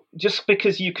 just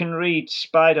because you can read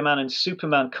Spider-Man and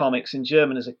Superman comics in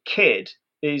German as a kid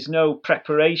is no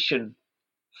preparation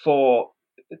for,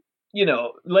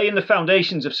 laying the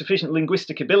foundations of sufficient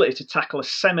linguistic ability to tackle a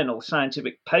seminal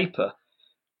scientific paper.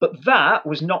 But that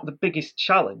was not the biggest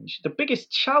challenge. The biggest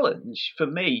challenge for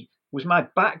me was my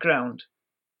background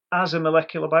as a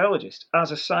molecular biologist,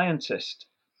 as a scientist.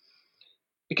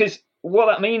 Because what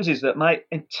that means is that my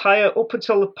entire, up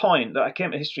until the point that I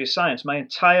came to history of science, my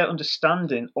entire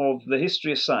understanding of the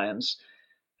history of science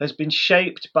has been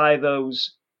shaped by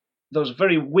those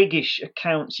very Whiggish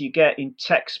accounts you get in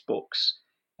textbooks.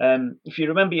 If you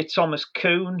remember your Thomas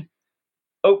Kuhn,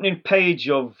 opening page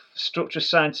of Structure of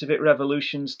Scientific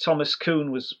Revolutions, Thomas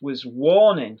Kuhn was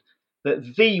warning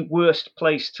that the worst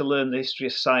place to learn the history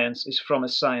of science is from a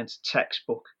science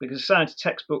textbook, because science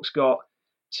textbooks got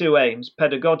two aims: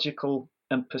 pedagogical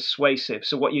and persuasive.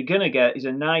 So what you're going to get is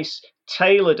a nice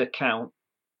tailored account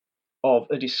of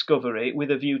a discovery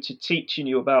with a view to teaching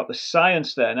you about the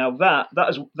science there. Now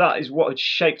that is what had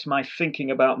shaped my thinking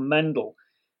about Mendel.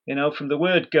 From the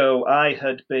word go, I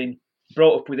had been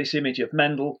brought up with this image of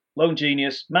Mendel, lone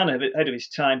genius, man ahead of his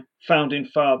time, founding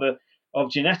father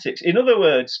of genetics. In other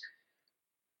words,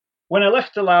 when I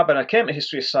left the lab and I came to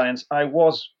history of science, I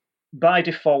was by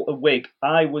default a Whig.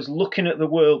 I was looking at the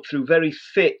world through very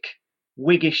thick,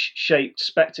 Whiggish shaped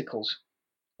spectacles,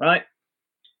 right?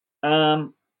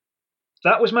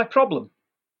 That was my problem,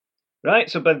 right?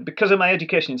 So because of my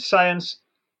education in science,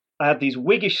 I had these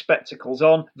Whiggish spectacles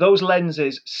on. Those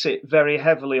lenses sit very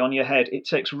heavily on your head. It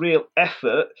takes real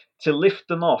effort to lift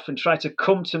them off and try to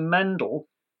come to Mendel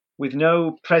with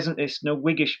no presentist, no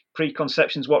Whiggish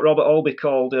preconceptions, what Robert Albee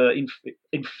called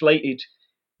inflated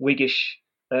Whiggish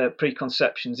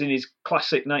preconceptions. In his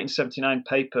classic 1979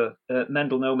 paper,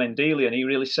 Mendel No Mendelian, he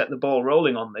really set the ball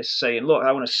rolling on this, saying, look,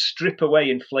 I want to strip away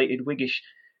inflated Whiggish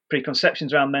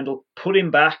preconceptions around Mendel, put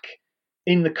him back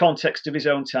in the context of his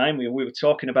own time. We were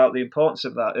talking about the importance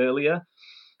of that earlier.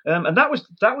 And that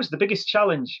was the biggest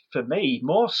challenge for me,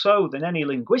 more so than any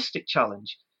linguistic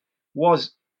challenge,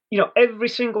 was, every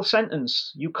single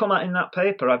sentence you come at in that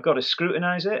paper, I've got to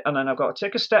scrutinize it, and then I've got to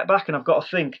take a step back and I've got to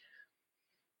think,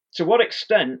 to what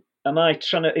extent am I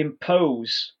trying to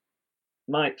impose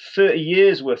my 30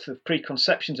 years worth of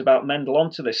preconceptions about Mendel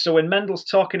onto this? So when Mendel's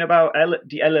talking about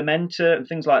the Elementa and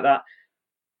things like that,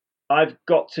 I've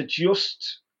got to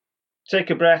just take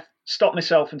a breath, stop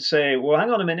myself and say, well, hang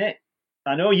on a minute.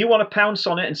 I know you want to pounce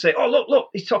on it and say, oh, look,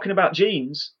 he's talking about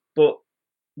genes, but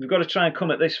we've got to try and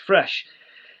come at this fresh.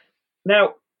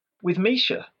 Now, with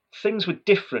Miescher, things were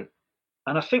different.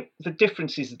 And I think the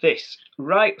difference is this: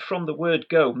 right from the word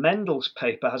go, Mendel's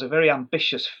paper has a very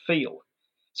ambitious feel.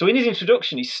 So in his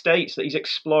introduction, he states that he's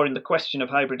exploring the question of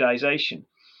hybridization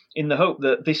in the hope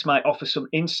that this might offer some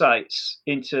insights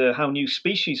into how new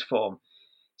species form.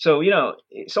 So,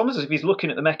 it's almost as if he's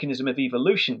looking at the mechanism of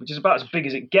evolution, which is about as big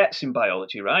as it gets in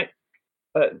biology, right?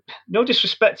 No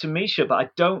disrespect to Miescher, but I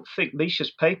don't think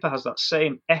Miescher's paper has that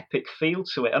same epic feel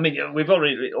to it. I mean, we've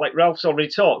already, like Ralph's already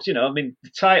talked, the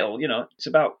title, it's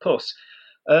about Puss.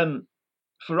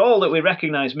 For all that we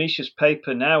recognise Miescher's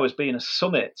paper now as being a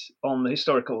summit on the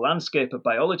historical landscape of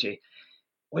biology,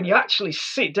 when you actually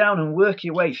sit down and work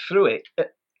your way through it,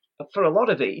 for a lot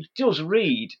of it does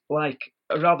read like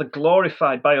a rather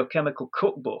glorified biochemical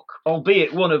cookbook,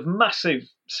 albeit one of massive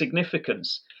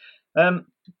significance.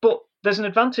 But there's an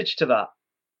advantage to that.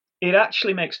 it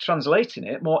actually makes translating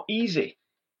it more easy,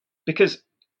 because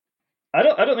I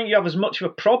don't think you have as much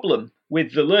of a problem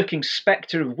with the lurking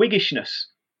spectre of Whiggishness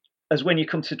as when you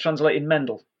come to translating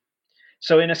Mendel.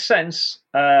 So in a sense,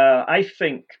 I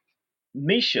think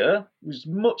Misha was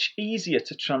much easier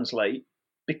to translate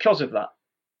because of that.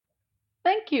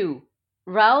 Thank you.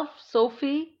 Ralph,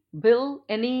 Sophie, Bill,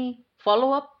 any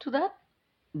follow up to that?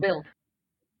 Bill.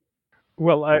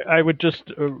 Well, I would just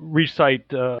recite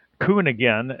Kuhn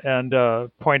again and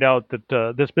point out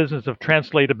that this business of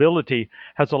translatability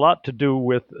has a lot to do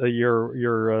with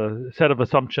your set of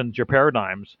assumptions, your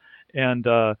paradigms. And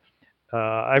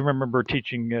I remember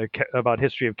teaching about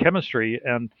history of chemistry,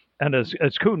 and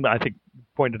as Kuhn I think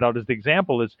pointed out as the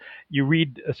example is you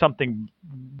read something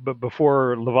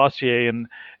before Lavoisier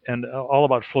and all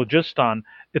about phlogiston,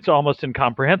 it's almost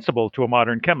incomprehensible to a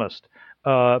modern chemist.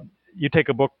 You take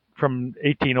a book from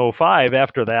 1805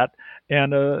 after that,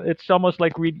 and it's almost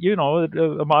like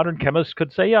a modern chemist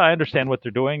could say, yeah, I understand what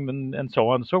they're doing, and so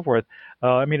on and so forth.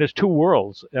 I mean, it's two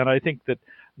worlds, and I think that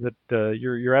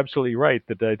you're absolutely right.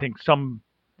 That I think some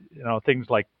things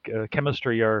like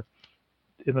chemistry are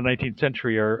in the 19th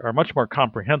century are much more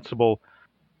comprehensible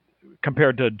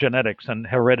compared to genetics and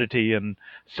heredity and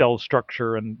cell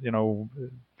structure, and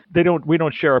we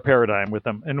don't share a paradigm with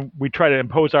them, and we try to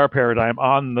impose our paradigm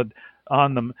on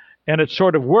them, and it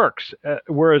sort of works.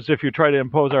 Whereas if you try to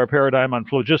impose our paradigm on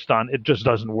phlogiston, it just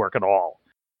doesn't work at all.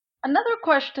 Another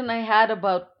question I had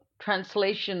about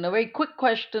translation, a very quick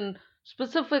question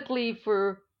specifically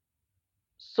for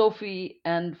Sophie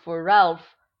and for Ralph,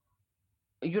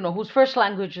 whose first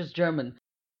language is German,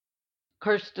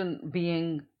 Kirsten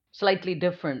being slightly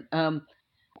different.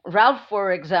 Ralph,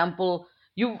 for example,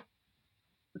 you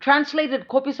translated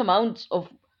copious amounts of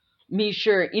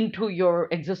Misher into your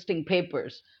existing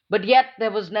papers, but yet there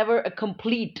was never a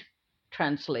complete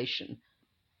translation.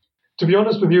 To be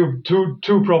honest with you,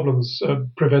 two problems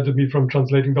prevented me from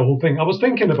translating the whole thing. I was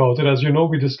thinking about it, as you know,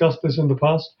 we discussed this in the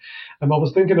past. I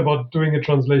was thinking about doing a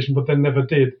translation, but then never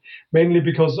did, mainly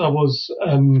because I was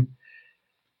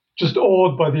just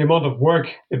awed by the amount of work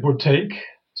it would take.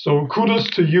 So kudos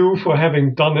to you for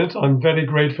having done it. I'm very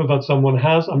grateful that someone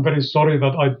has. I'm very sorry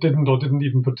that I didn't or didn't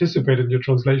even participate in your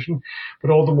translation, but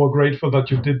all the more grateful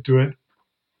that you did do it.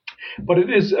 But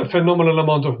it is a phenomenal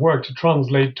amount of work to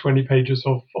translate 20 pages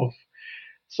of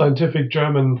scientific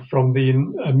German from the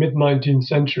mid 19th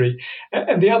century.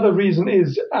 And the other reason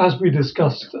is, as we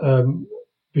discussed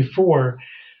before,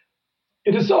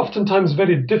 it is oftentimes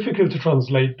very difficult to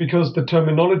translate because the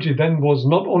terminology then was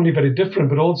not only very different,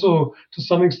 but also to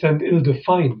some extent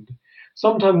ill-defined.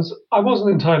 Sometimes I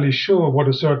wasn't entirely sure what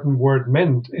a certain word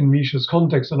meant in Misha's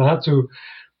context, and I had to,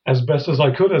 as best as I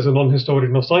could as a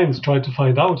non-historian of science, try to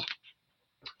find out.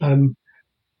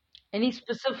 Any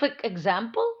specific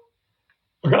example?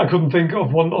 I couldn't think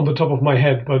of one on the top of my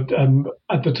head, but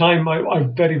at the time, I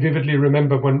very vividly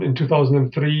remember when in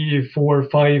 2003, 4,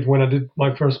 5, when I did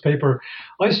my first paper,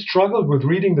 I struggled with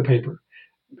reading the paper.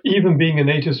 Even being a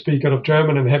native speaker of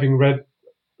German and having read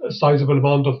a sizable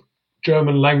amount of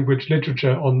German language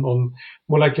literature on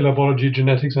molecular biology,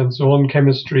 genetics, and so on,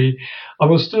 chemistry, I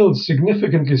was still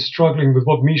significantly struggling with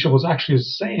what Misha was actually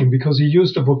saying because he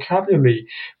used a vocabulary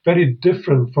very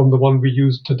different from the one we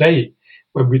use today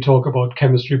when we talk about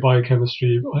chemistry,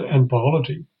 biochemistry, and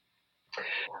biology.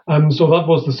 So that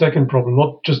was the second problem,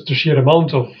 not just the sheer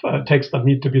amount of text that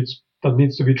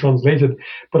needs to be translated,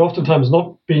 but oftentimes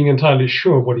not being entirely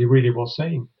sure what he really was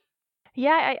saying.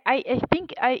 Yeah, I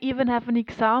think I even have an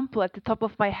example at the top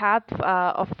of my head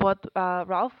of what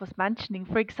Ralph was mentioning.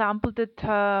 For example, the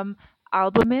term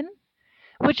albumin,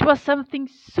 which was something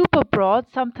super broad,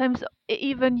 sometimes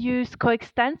even used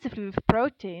coextensively with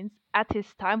proteins at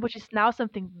his time, which is now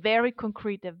something very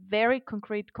concrete, a very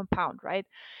concrete compound, right?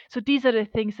 So these are the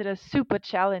things that are super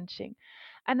challenging.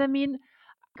 And I mean,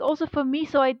 also for me,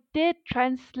 so I did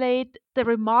translate the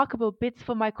remarkable bits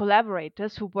for my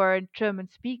collaborators who were German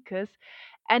speakers,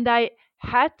 and I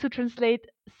had to translate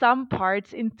some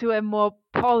parts into a more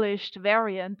polished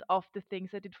variant of the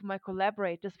things I did for my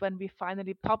collaborators when we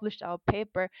finally published our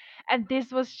paper. And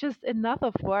this was just enough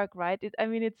of work, right?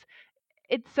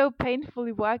 It's so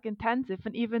painfully work intensive,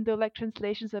 and even though like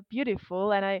translations are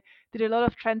beautiful, and I did a lot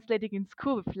of translating in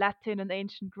school with Latin and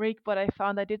ancient Greek, but I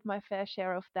found I did my fair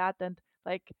share of that and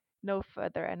like no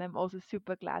further. And I'm also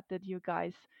super glad that you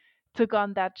guys took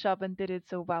on that job and did it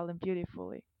so well and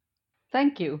beautifully.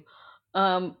 Thank you.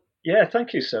 Yeah,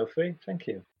 thank you, Sophie. Thank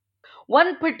you.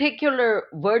 One particular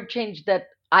word change that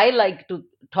I like to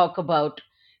talk about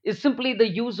is simply the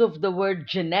use of the word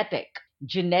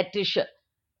genetische,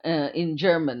 in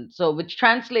German, so which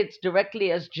translates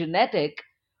directly as genetic,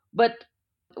 But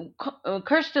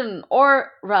Kirsten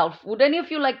or Ralph, would any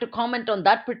of you like to comment on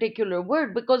that particular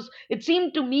word? Because it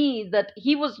seemed to me that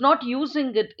he was not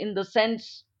using it in the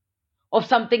sense of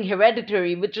something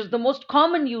hereditary, which is the most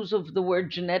common use of the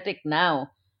word genetic now,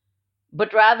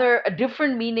 but rather a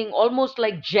different meaning, almost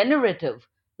like generative,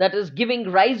 that is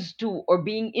giving rise to or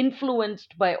being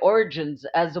influenced by origins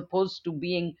as opposed to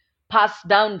being passed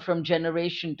down from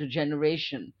generation to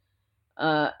generation.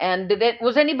 And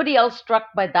was anybody else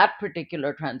struck by that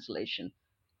particular translation?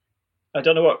 I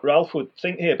don't know what Ralph would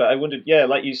think here, but I wondered, yeah,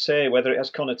 like you say, whether it has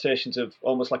connotations of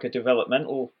almost like a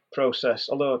developmental process.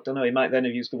 Although, I don't know, he might then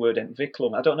have used the word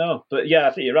entwicklung. I don't know. But yeah,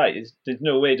 I think you're right. There's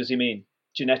no way does he mean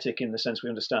genetic in the sense we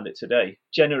understand it today.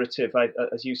 Generative,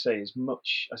 as you say, is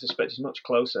much, I suspect, is much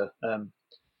closer. I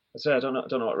say, I don't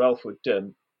know what Ralph would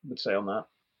say on that.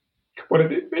 Well,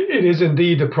 it is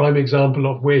indeed a prime example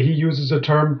of where he uses a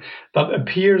term that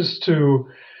appears to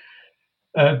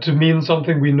mean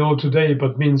something we know today,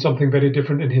 but means something very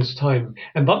different in his time.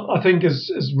 And that, I think,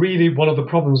 is really one of the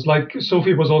problems. Like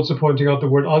Sophie was also pointing out the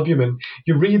word albumin.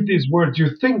 You read these words, you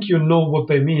think you know what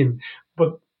they mean,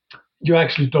 but you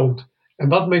actually don't.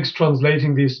 And that makes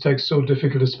translating these texts so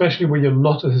difficult, especially when you're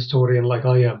not a historian like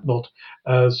I am not.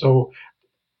 So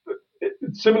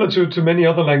it's similar to many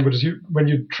other languages. When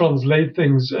you translate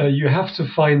things, you have to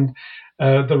find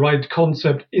the right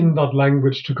concept in that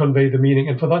language to convey the meaning.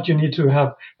 And for that, you need to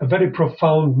have a very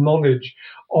profound knowledge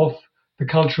of the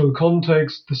cultural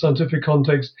context, the scientific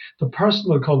context, the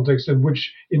personal context in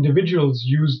which individuals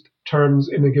used terms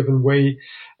in a given way.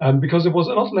 Because it was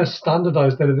a lot less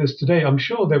standardized than it is today. I'm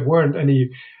sure there weren't any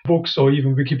books or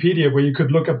even Wikipedia where you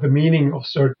could look up the meaning of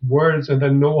certain words and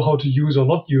then know how to use or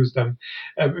not use them.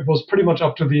 It was pretty much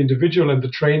up to the individual and the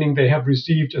training they have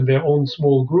received in their own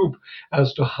small group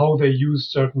as to how they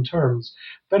use certain terms.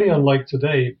 Very unlike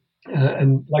today.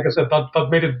 And like I said, that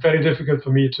made it very difficult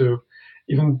for me to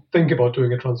even think about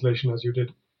doing a translation as you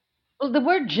did. Well, the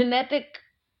word genetic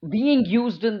being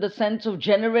used in the sense of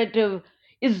generative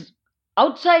is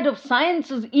outside of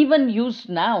science is even used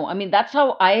now. I mean, that's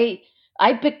how I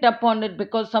picked up on it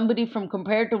because somebody from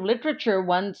comparative literature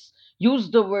once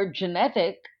used the word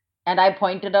genetic, and I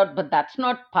pointed out, but that's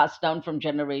not passed down from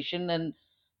generation. And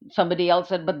somebody else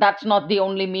said, but that's not the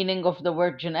only meaning of the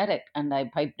word genetic, and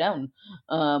I piped down.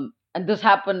 And this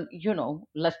happened,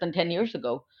 less than 10 years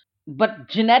ago. But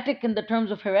genetic in the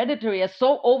terms of hereditary has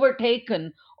so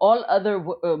overtaken all other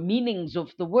meanings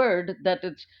of the word that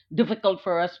it's difficult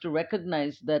for us to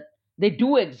recognize that they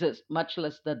do exist, much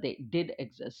less that they did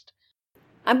exist.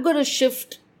 I'm going to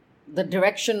shift the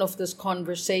direction of this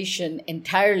conversation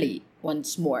entirely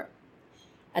once more.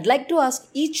 I'd like to ask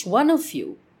each one of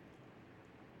you,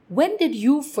 when did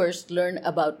you first learn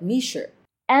about Miescher?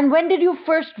 And when did you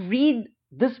first read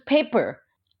this paper?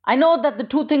 I know that the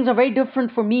two things are very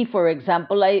different for me. For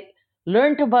example, I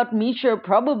learned about Miescher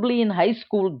probably in high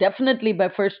school, definitely by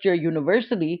first year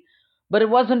university, but it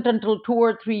wasn't until 2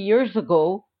 or 3 years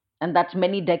ago, and that's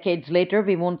many decades later,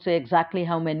 we won't say exactly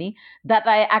how many, that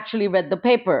I actually read the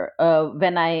paper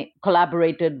when I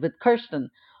collaborated with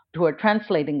Kirsten who are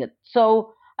translating it.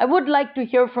 So I would like to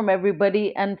hear from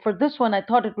everybody. And for this one, I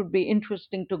thought it would be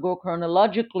interesting to go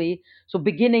chronologically. So,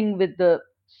 beginning with the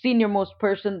senior-most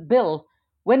person, Bill,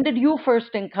 when did you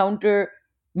first encounter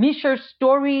Misha's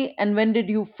story, and when did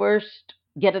you first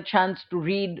get a chance to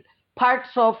read parts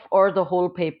of or the whole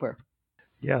paper?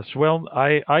 Yes, well,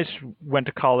 I went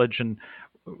to college and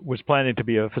was planning to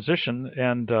be a physician,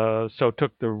 and so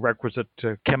took the requisite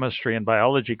chemistry and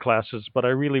biology classes. But I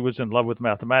really was in love with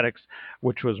mathematics,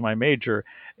 which was my major.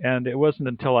 And it wasn't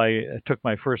until I took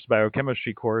my first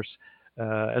biochemistry course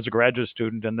as a graduate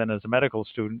student and then as a medical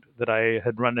student that I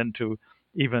had run into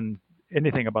even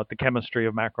anything about the chemistry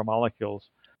of macromolecules.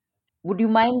 Would you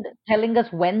mind telling us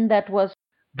when that was?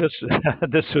 This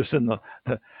this was in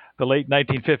the late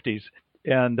 1950s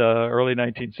and early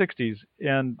 1960s,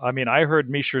 and I mean I heard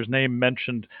Miescher's name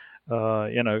mentioned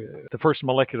in the first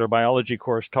molecular biology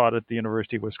course taught at the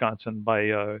University of Wisconsin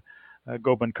by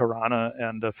Goban Khorana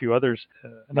and a few others,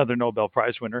 another Nobel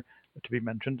Prize winner to be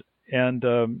mentioned, and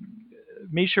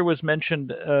Miescher was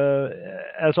mentioned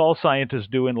as all scientists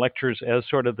do in lectures as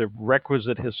sort of the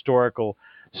requisite historical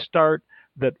start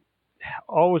that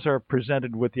always are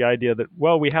presented with the idea that,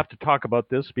 well, we have to talk about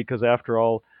this because after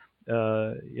all,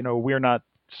 we're not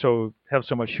have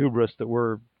so much hubris that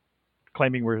we're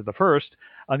claiming we're the first.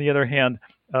 On the other hand,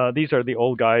 these are the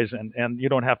old guys, and you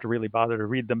don't have to really bother to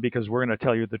read them because we're going to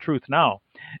tell you the truth now.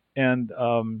 And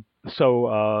so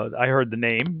I heard the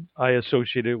name. I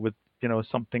associated it with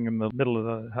something in the middle of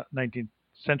the 19th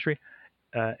century,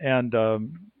 and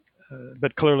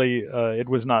but clearly it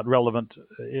was not relevant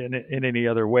in any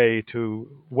other way to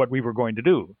what we were going to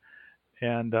do.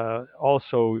 And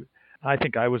also, I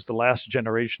think I was the last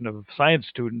generation of science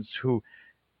students who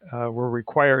were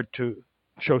required to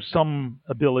show some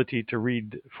ability to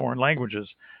read foreign languages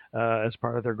as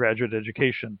part of their graduate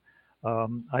education.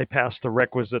 I passed the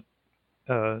requisite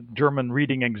German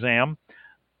reading exam,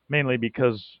 mainly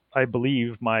because I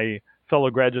believe my fellow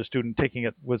graduate student taking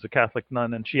it was a Catholic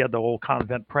nun, and she had the whole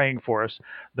convent praying for us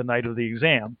the night of the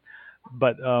exam.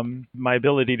 But my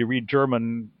ability to read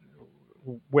German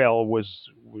well was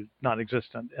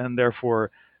non-existent, and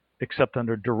therefore, except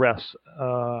under duress,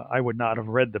 I would not have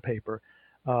read the paper.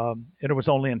 And it was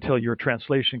only until your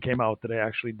translation came out that I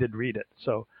actually did read it.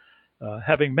 So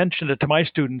having mentioned it to my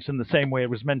students in the same way it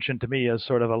was mentioned to me as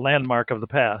sort of a landmark of the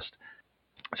past,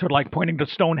 sort of like pointing to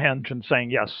Stonehenge and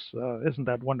saying, yes, isn't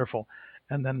that wonderful?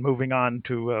 And then moving on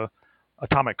to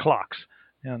atomic clocks.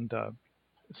 And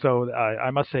so I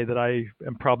must say that I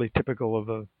am probably typical of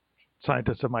a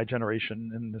scientist of my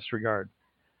generation in this regard.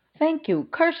 Thank you.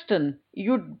 Kirsten,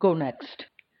 you'd go next.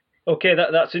 Okay,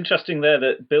 that's interesting there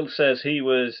that Bill says he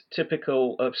was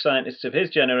typical of scientists of his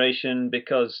generation,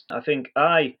 because I think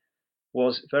I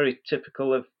was very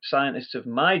typical of scientists of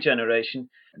my generation.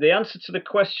 The answer to the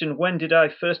question, when did I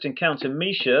first encounter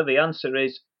Misha? The answer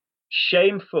is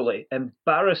shamefully,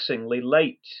 embarrassingly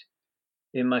late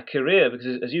in my career,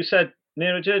 because as you said,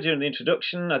 Neeraj, during the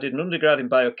introduction, I did an undergrad in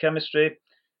biochemistry,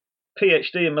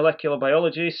 PhD in molecular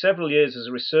biology, several years as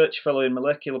a research fellow in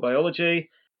molecular biology.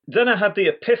 Then I had the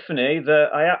epiphany that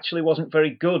I actually wasn't very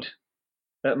good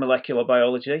at molecular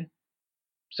biology.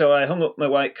 So I hung up my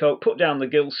white coat, put down the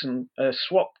gilts, and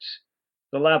swapped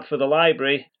the lab for the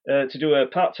library to do a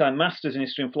part-time master's in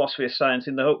history and philosophy of science,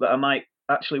 in the hope that I might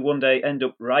actually one day end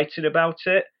up writing about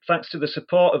it. Thanks to the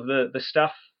support of the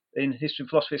staff in history and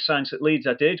philosophy of science at Leeds,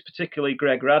 I did, particularly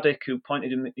Greg Raddick, who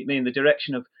pointed me in the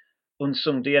direction of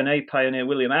unsung DNA pioneer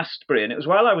William Astbury. And it was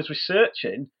while I was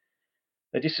researching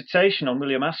a dissertation on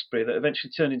William Astbury that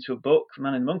eventually turned into a book,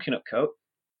 Man in the Monkey Nut Coat.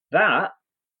 That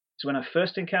is when I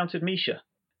first encountered Misha.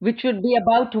 Which would be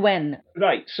about when?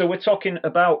 Right, so we're talking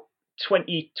about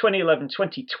 2011,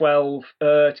 2012.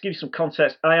 To give you some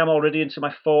context, I am already into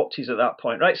my 40s at that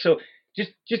point, right? So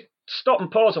just stop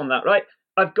and pause on that, right?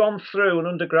 I've gone through an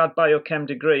undergrad biochem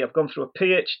degree. I've gone through a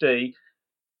PhD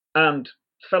and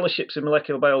fellowships in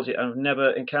molecular biology, and I've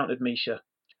never encountered Misha.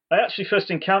 I actually first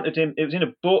encountered him, it was in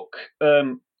a book,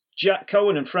 Jack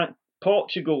Cohen and Frank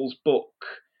Portugal's book,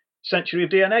 Century of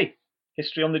DNA,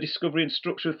 History on the Discovery and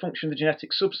Structure and Function of the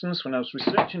Genetic Substance, when I was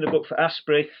researching the book for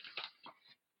Astbury.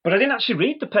 But I didn't actually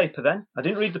read the paper then. I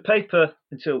didn't read the paper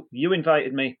until you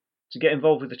invited me to get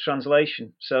involved with the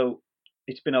translation. So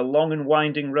it's been a long and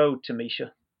winding road to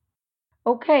Misha.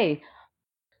 Okay.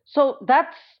 So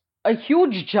that's a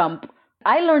huge jump.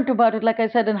 I learned about it, like I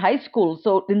said, in high school,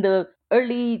 so in the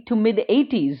early to mid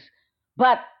 80s.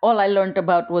 But all I learned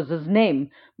about was his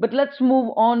name. But let's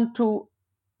move on to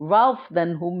Ralph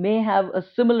then, who may have a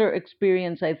similar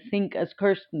experience, I think, as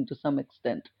Kirsten to some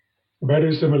extent.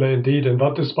 Very similar indeed, and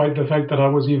that despite the fact that I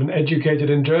was even educated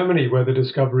in Germany, where the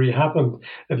discovery happened,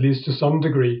 at least to some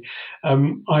degree.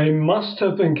 I must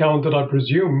have encountered, I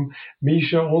presume,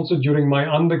 Misha also during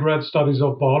my undergrad studies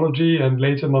of biology and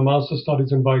later my master's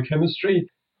studies in biochemistry,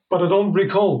 but I don't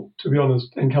recall, to be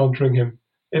honest, encountering him.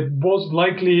 It was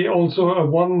likely also a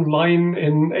one line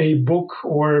in a book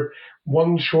or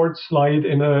one short slide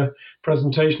in a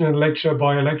presentation and lecture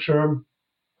by a lecturer,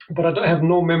 but I have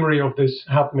no memory of this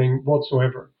happening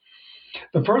whatsoever.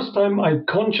 The first time I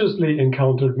consciously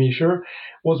encountered Misha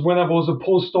was when I was a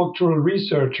postdoctoral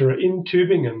researcher in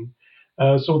Tübingen,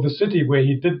 so the city where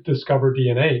he did discover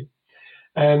DNA.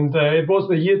 And it was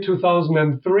the year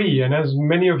 2003, and as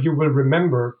many of you will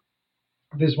remember,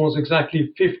 this was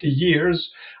exactly 50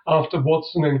 years after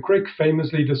Watson and Crick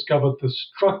famously discovered the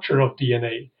structure of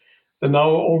DNA. The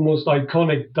now almost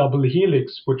iconic double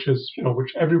helix, which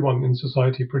everyone in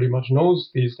society pretty much knows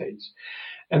these days.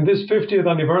 And this 50th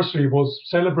anniversary was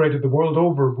celebrated the world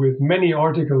over with many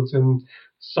articles in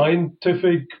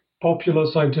scientific,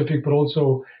 popular scientific, but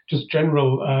also just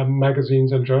general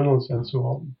magazines and journals and so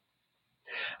on.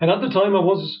 And at the time I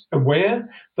was aware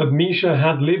that Misha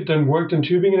had lived and worked in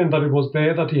Tübingen and that it was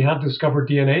there that he had discovered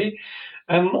DNA.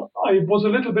 And I was a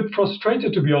little bit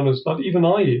frustrated, to be honest, that even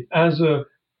I, as a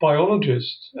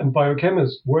biologist and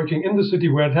biochemist working in the city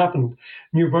where it happened,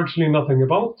 knew virtually nothing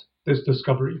about this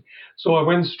discovery. So I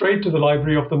went straight to the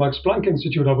library of the Max Planck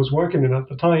Institute I was working in at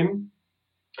the time,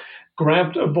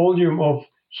 grabbed a volume of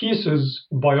Hies's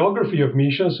biography of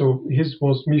Misha, so Hies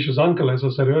was Misha's uncle, as I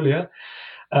said earlier,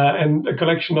 and a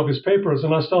collection of his papers,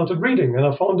 and I started reading, and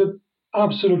I found it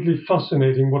absolutely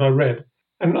fascinating what I read.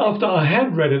 And after I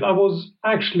had read it, I was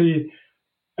actually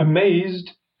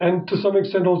amazed and to some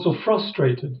extent also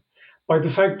frustrated by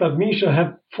the fact that Misha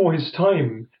had, for his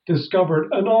time, discovered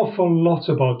an awful lot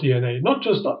about DNA. Not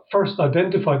just first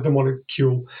identified the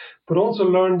molecule, but also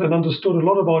learned and understood a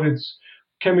lot about its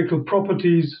chemical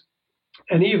properties,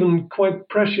 and even quite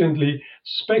presciently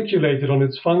speculated on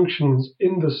its functions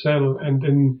in the cell and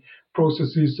in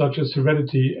processes such as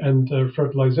heredity and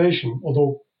fertilization,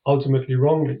 although ultimately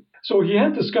wrongly. So he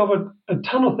had discovered a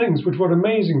ton of things which were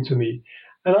amazing to me.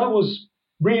 And I was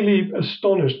really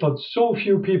astonished that so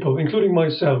few people, including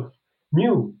myself,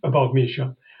 knew about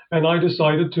Misha. And I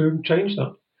decided to change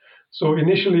that. So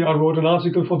initially, I wrote an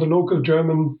article for the local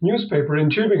German newspaper in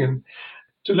Tübingen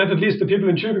to let at least the people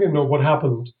in Tübingen know what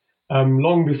happened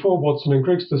long before Watson and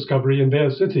Crick's discovery in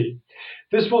their city.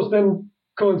 This was then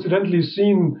coincidentally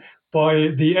seen by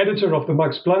the editor of the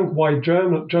Max Planck White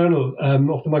Journal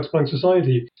of the Max Planck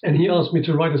Society, and he asked me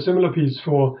to write a similar piece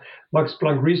for Max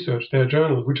Planck Research, their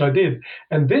journal, which I did.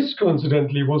 And this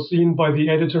coincidentally was seen by the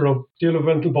editor of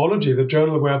Developmental Biology, the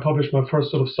journal where I published my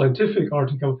first sort of scientific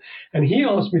article, and he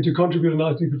asked me to contribute an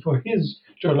article for his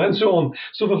journal, and so on.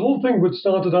 So the whole thing, which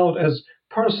started out as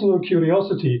personal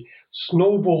curiosity,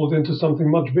 snowballed into something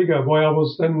much bigger, where I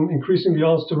was then increasingly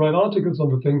asked to write articles on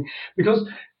the thing, because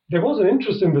there was an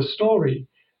interest in the story,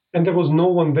 and there was no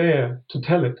one there to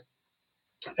tell it.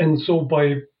 And so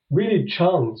by really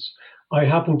chance, I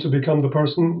happened to become the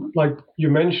person, like you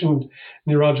mentioned,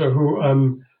 Niraja,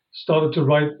 who started to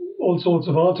write all sorts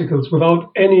of articles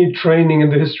without any training in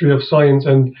the history of science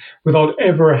and without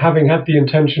ever having had the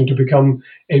intention to become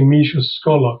a Misha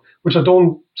scholar, which I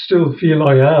don't still feel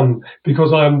I am,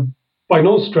 because I'm by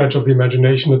no stretch of the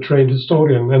imagination a trained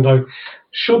historian, and I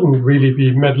shouldn't really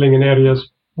be meddling in areas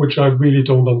which I really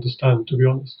don't understand, to be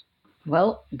honest.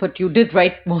 Well, but you did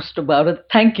write most about it.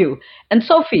 Thank you. And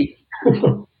Sophie.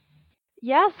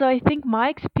 Yeah, so I think my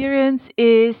experience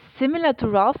is similar to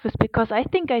Ralph's because I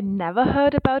think I never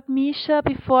heard about Misha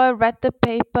before I read the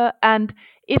paper. And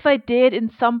if I did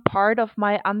in some part of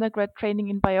my undergrad training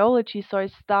in biology, so I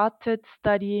started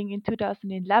studying in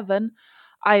 2011,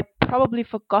 I probably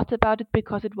forgot about it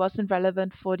because it wasn't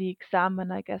relevant for the exam.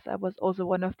 And I guess I was also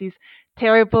one of these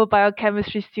terrible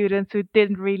biochemistry students who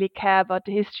didn't really care about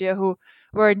the history or who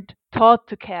weren't taught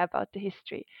to care about the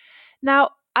history. Now,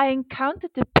 I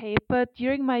encountered the paper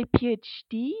during my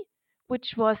PhD,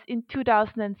 which was in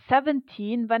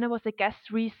 2017 when I was a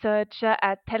guest researcher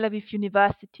at Tel Aviv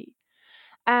University.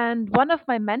 And one of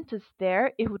my mentors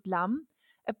there, Ehud Lam,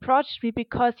 approached me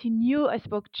because he knew I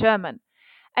spoke German.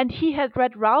 And he had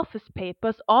read Ralph's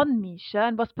papers on Misha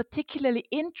and was particularly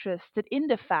interested in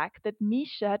the fact that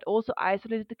Misha had also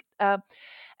isolated a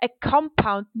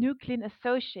compound nuclein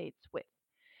associates with.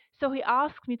 So he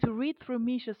asked me to read through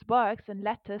Misha's works and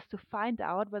letters to find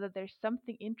out whether there's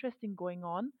something interesting going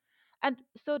on. And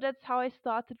so that's how I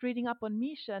started reading up on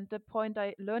Misha. And the point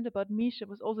I learned about Misha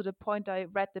was also the point I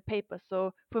read the paper.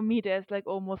 So for me, there's like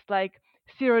almost like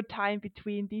zero time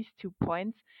between these 2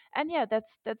 points. And yeah,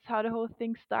 that's how the whole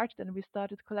thing started. And we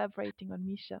started collaborating on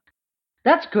Misha.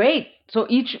 That's great. So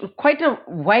each quite a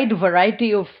wide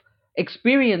variety of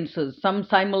experiences, some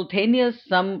simultaneous,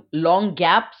 some long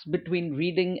gaps between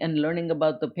reading and learning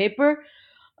about the paper.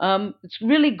 It's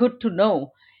really good to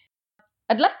know.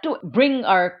 I'd like to bring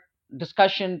our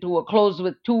discussion to a close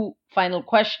with two final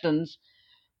questions.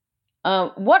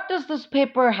 What does this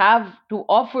paper have to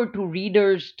offer to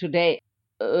readers today?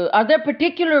 Are there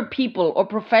particular people or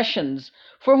professions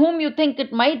for whom you think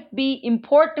it might be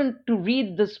important to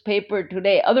read this paper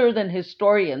today, other than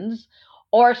historians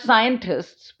or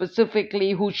scientists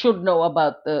specifically who should know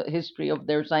about the history of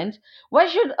their science? Why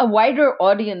should a wider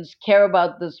audience care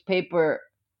about this paper?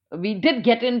 We did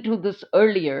get into this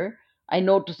earlier, I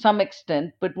know to some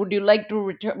extent, but would you like to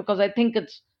return? Because I think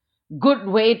it's good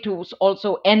way to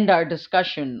also end our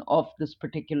discussion of this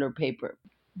particular paper.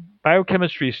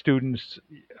 Biochemistry students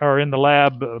are in the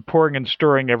lab pouring and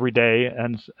stirring every day,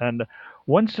 and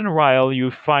once in a while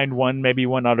you find one, maybe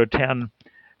 1 out of 10,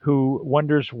 who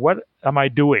wonders, what am I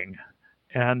doing?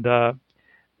 And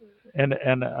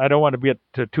and I don't want to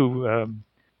get too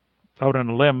out on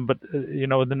a limb, but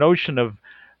the notion of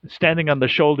standing on the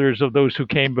shoulders of those who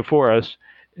came before us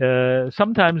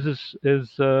sometimes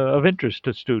is of interest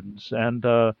to students, and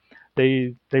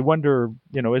they wonder,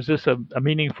 is this a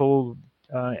meaningful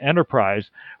enterprise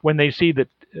when they see that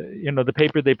the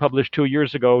paper they published 2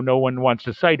 years ago no one wants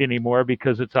to cite anymore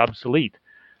because it's obsolete.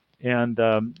 And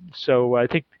so I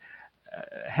think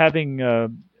having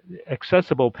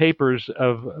accessible papers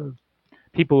of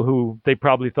people who they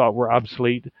probably thought were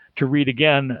obsolete to read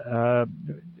again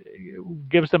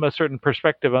gives them a certain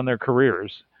perspective on their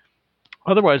careers.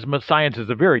 Otherwise, science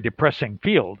is a very depressing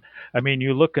field. I mean,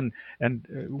 you look and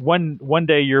one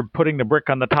day you're putting the brick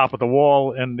on the top of the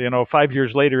wall, and 5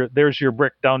 years later there's your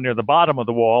brick down near the bottom of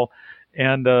the wall,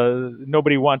 and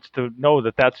nobody wants to know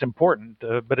that that's important.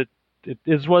 But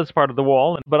it was part of the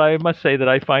wall. But I must say that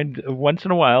I find once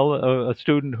in a while a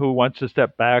student who wants to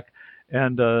step back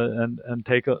and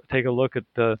take a look at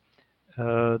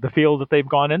the field that they've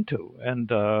gone into,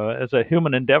 and as a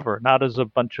human endeavor, not as a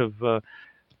bunch of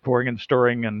pouring and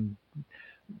storing and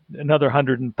another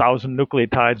 100,000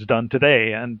 nucleotides done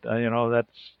today, and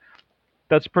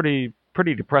that's pretty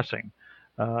depressing.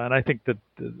 And I think that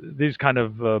these kind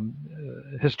of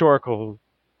historical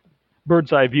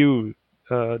bird's eye view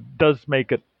does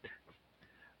make it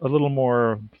a little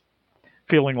more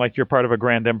feeling like you're part of a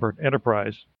grand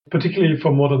enterprise. Particularly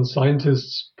for modern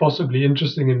scientists, possibly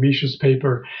interesting in Misha's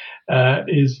paper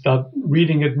is that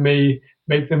reading it may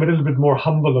make them a little bit more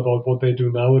humble about what they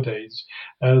do nowadays.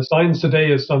 Science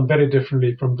today is done very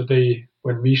differently from the day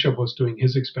when Misha was doing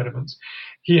his experiments.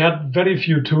 He had very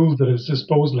few tools at his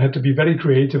disposal, had to be very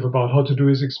creative about how to do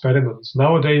his experiments.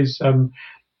 Nowadays,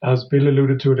 as Bill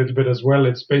alluded to a little bit as well,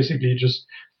 it's basically just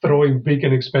throwing big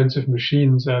and expensive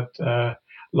machines at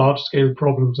large-scale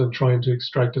problems and trying to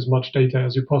extract as much data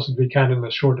as you possibly can in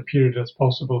as short a period as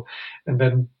possible, and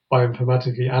then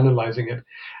bioinformatically analyzing it.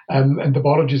 And the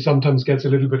biology sometimes gets a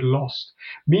little bit lost.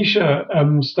 Misha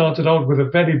started out with a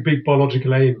very big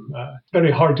biological aim,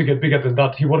 very hard to get bigger than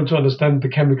that. He wanted to understand the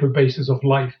chemical basis of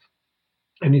life.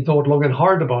 And he thought long and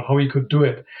hard about how he could do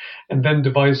it, and then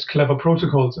devised clever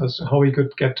protocols as to how he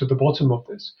could get to the bottom of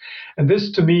this. And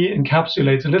this, to me,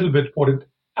 encapsulates a little bit what it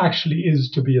actually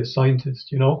is to be a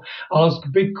scientist. Ask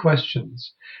big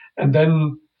questions and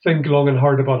then think long and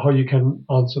hard about how you can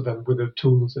answer them with the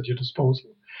tools at your disposal.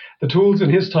 The tools in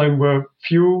his time were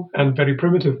few and very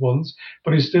primitive ones,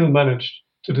 but he still managed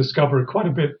to discover quite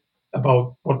a bit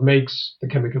about what makes the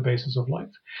chemical basis of life.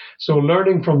 So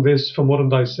learning from this for modern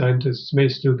day scientists may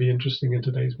still be interesting in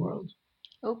today's world.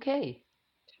 Okay.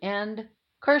 And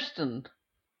Kirsten.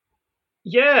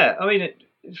 Yeah, I mean,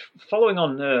 following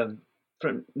on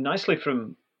nicely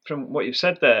from what you've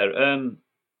said there.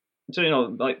 So,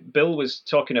 like Bill was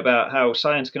talking about how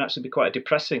science can actually be quite a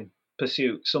depressing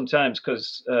pursuit sometimes,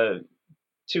 because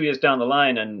 2 years down the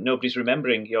line and nobody's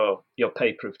remembering your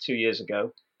paper of 2 years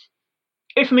ago.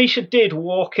 If Misha did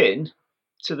walk in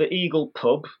to the Eagle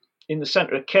pub in the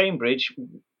centre of Cambridge,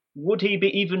 would he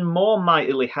be even more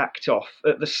mightily hacked off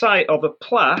at the sight of a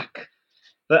plaque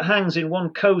that hangs in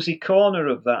one cosy corner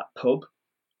of that pub?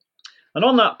 And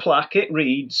on that plaque it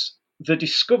reads, "The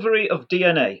discovery of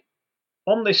DNA.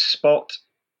 On this spot,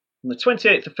 on the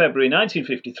 28th of February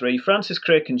 1953, Francis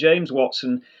Crick and James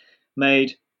Watson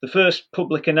made the first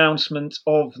public announcement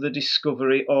of the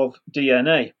discovery of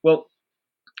DNA." Well,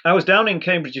 I was down in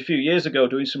Cambridge a few years ago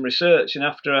doing some research, and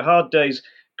after a hard day's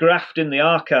graft in the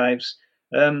archives,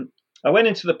 I went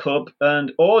into the pub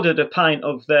and ordered a pint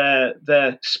of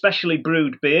their specially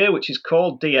brewed beer, which is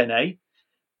called DNA.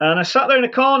 And I sat there in a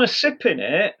corner sipping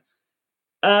it,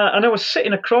 and I was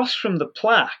sitting across from the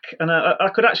plaque, and I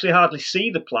could actually hardly see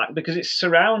the plaque because it's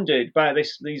surrounded by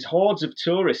these hordes of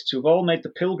tourists who've all made the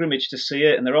pilgrimage to see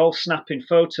it, and they're all snapping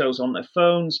photos on their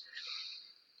phones.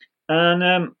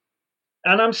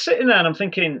 And I'm sitting there and I'm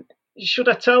thinking, should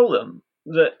I tell them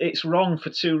that it's wrong for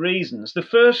two reasons? The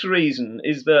first reason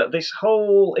is that this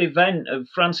whole event of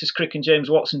Francis Crick and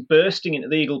James Watson bursting into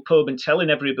the Eagle pub and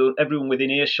telling everyone within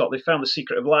earshot they found the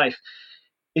secret of life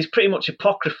is pretty much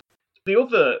apocryphal. The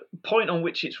other point on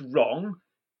which it's wrong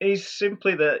is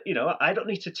simply that, I don't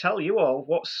need to tell you all,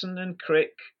 Watson and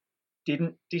Crick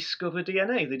didn't discover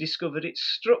DNA. They discovered its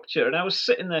structure. And I was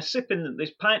sitting there sipping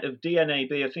this pint of DNA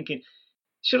beer thinking,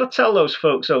 should I tell those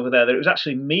folks over there that it was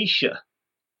actually Misha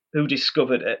who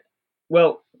discovered it?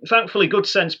 Well, thankfully, good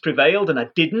sense prevailed, and I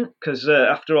didn't, because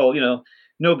after all,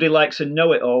 nobody likes a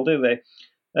know-it-all, do they?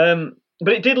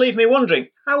 But it did leave me wondering,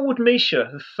 how would Misha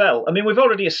have felt? I mean, we've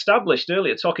already established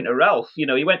earlier, talking to Ralph, he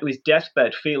went to his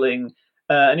deathbed feeling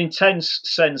an intense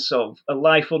sense of a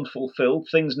life unfulfilled,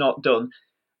 things not done.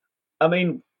 I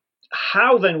mean,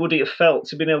 how then would he have felt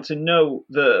to be able to know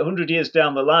that 100 years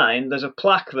down the line, there's a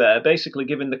plaque there basically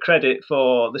giving the credit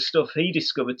for the stuff he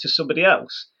discovered to somebody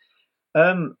else?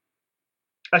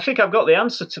 I think I've got the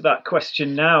answer to that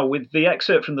question now with the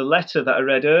excerpt from the letter that I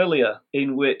read earlier,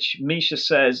 in which Misha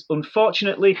says,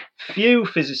 "Unfortunately, few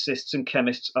physicists and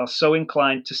chemists are so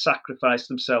inclined to sacrifice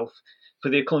themselves for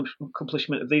the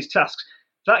accomplishment of these tasks."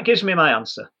 That gives me my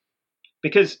answer.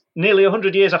 Because nearly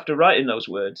 100 years after writing those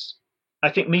words, I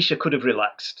think Misha could have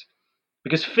relaxed,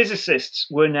 because physicists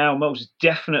were now most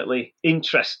definitely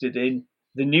interested in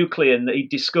the nucleon that he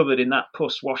discovered in that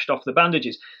pus washed off the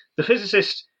bandages. The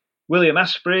physicist William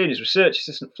Asprey and his research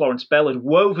assistant Florence Bell had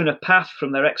woven a path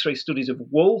from their X-ray studies of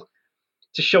wool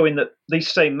to showing that these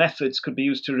same methods could be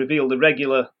used to reveal the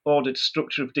regular, ordered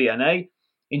structure of DNA.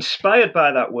 Inspired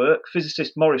by that work,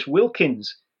 physicist Maurice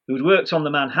Wilkins, who had worked on the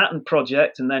Manhattan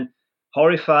Project and then,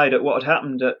 horrified at what had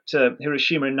happened at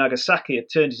Hiroshima and Nagasaki, had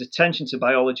turned his attention to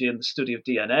biology and the study of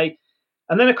DNA.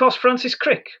 And then, of course, Francis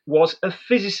Crick was a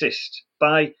physicist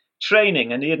by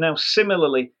training, and he had now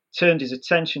similarly turned his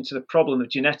attention to the problem of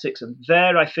genetics. And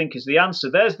there, I think, is the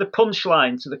answer. There's the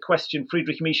punchline to the question.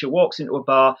 Friedrich Miescher walks into a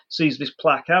bar, sees this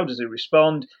plaque. How does he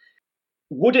respond?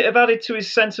 Would it have added to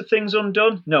his sense of things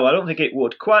undone? No, I don't think it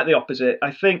would. Quite the opposite.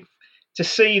 I think to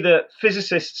see that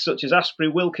physicists such as Asprey,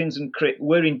 Wilkins and Crick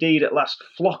were indeed at last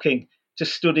flocking to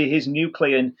study his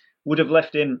nucleon would have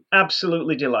left him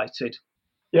absolutely delighted.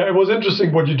 Yeah, it was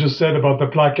interesting what you just said about the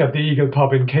plaque at the Eagle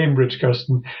Pub in Cambridge,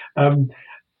 Kirsten.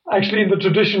 Actually, in the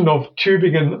tradition of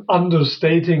Tübingen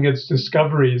understating its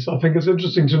discoveries, I think it's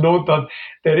interesting to note that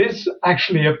there is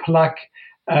actually a plaque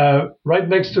right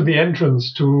next to the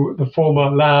entrance to the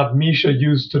former lab Miescher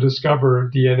used to discover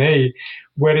DNA,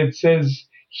 where it says,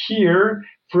 "Here,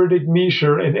 Friedrich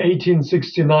Miescher in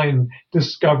 1869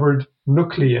 discovered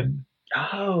nucleon."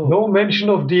 Oh. No mention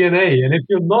of DNA. And if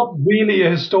you're not really a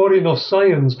historian of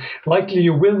science, likely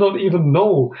you will not even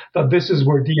know that this is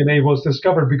where DNA was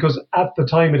discovered, because at the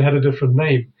time it had a different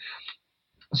name.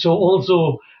 So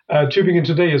also, Tübingen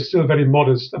today is still very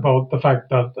modest about the fact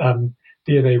that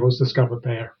DNA was discovered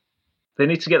there. They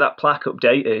need to get that plaque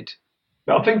updated.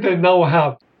 I think they now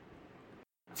have.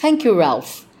 Thank you,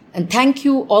 Ralph. And thank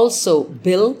you also,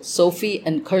 Bill, Sophie,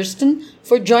 and Kirsten,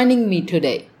 for joining me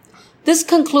today. This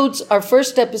concludes our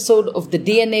first episode of the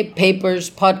DNA Papers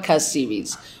podcast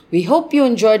series. We hope you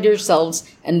enjoyed yourselves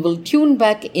and will tune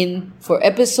back in for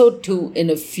episode 2 in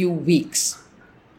a few weeks.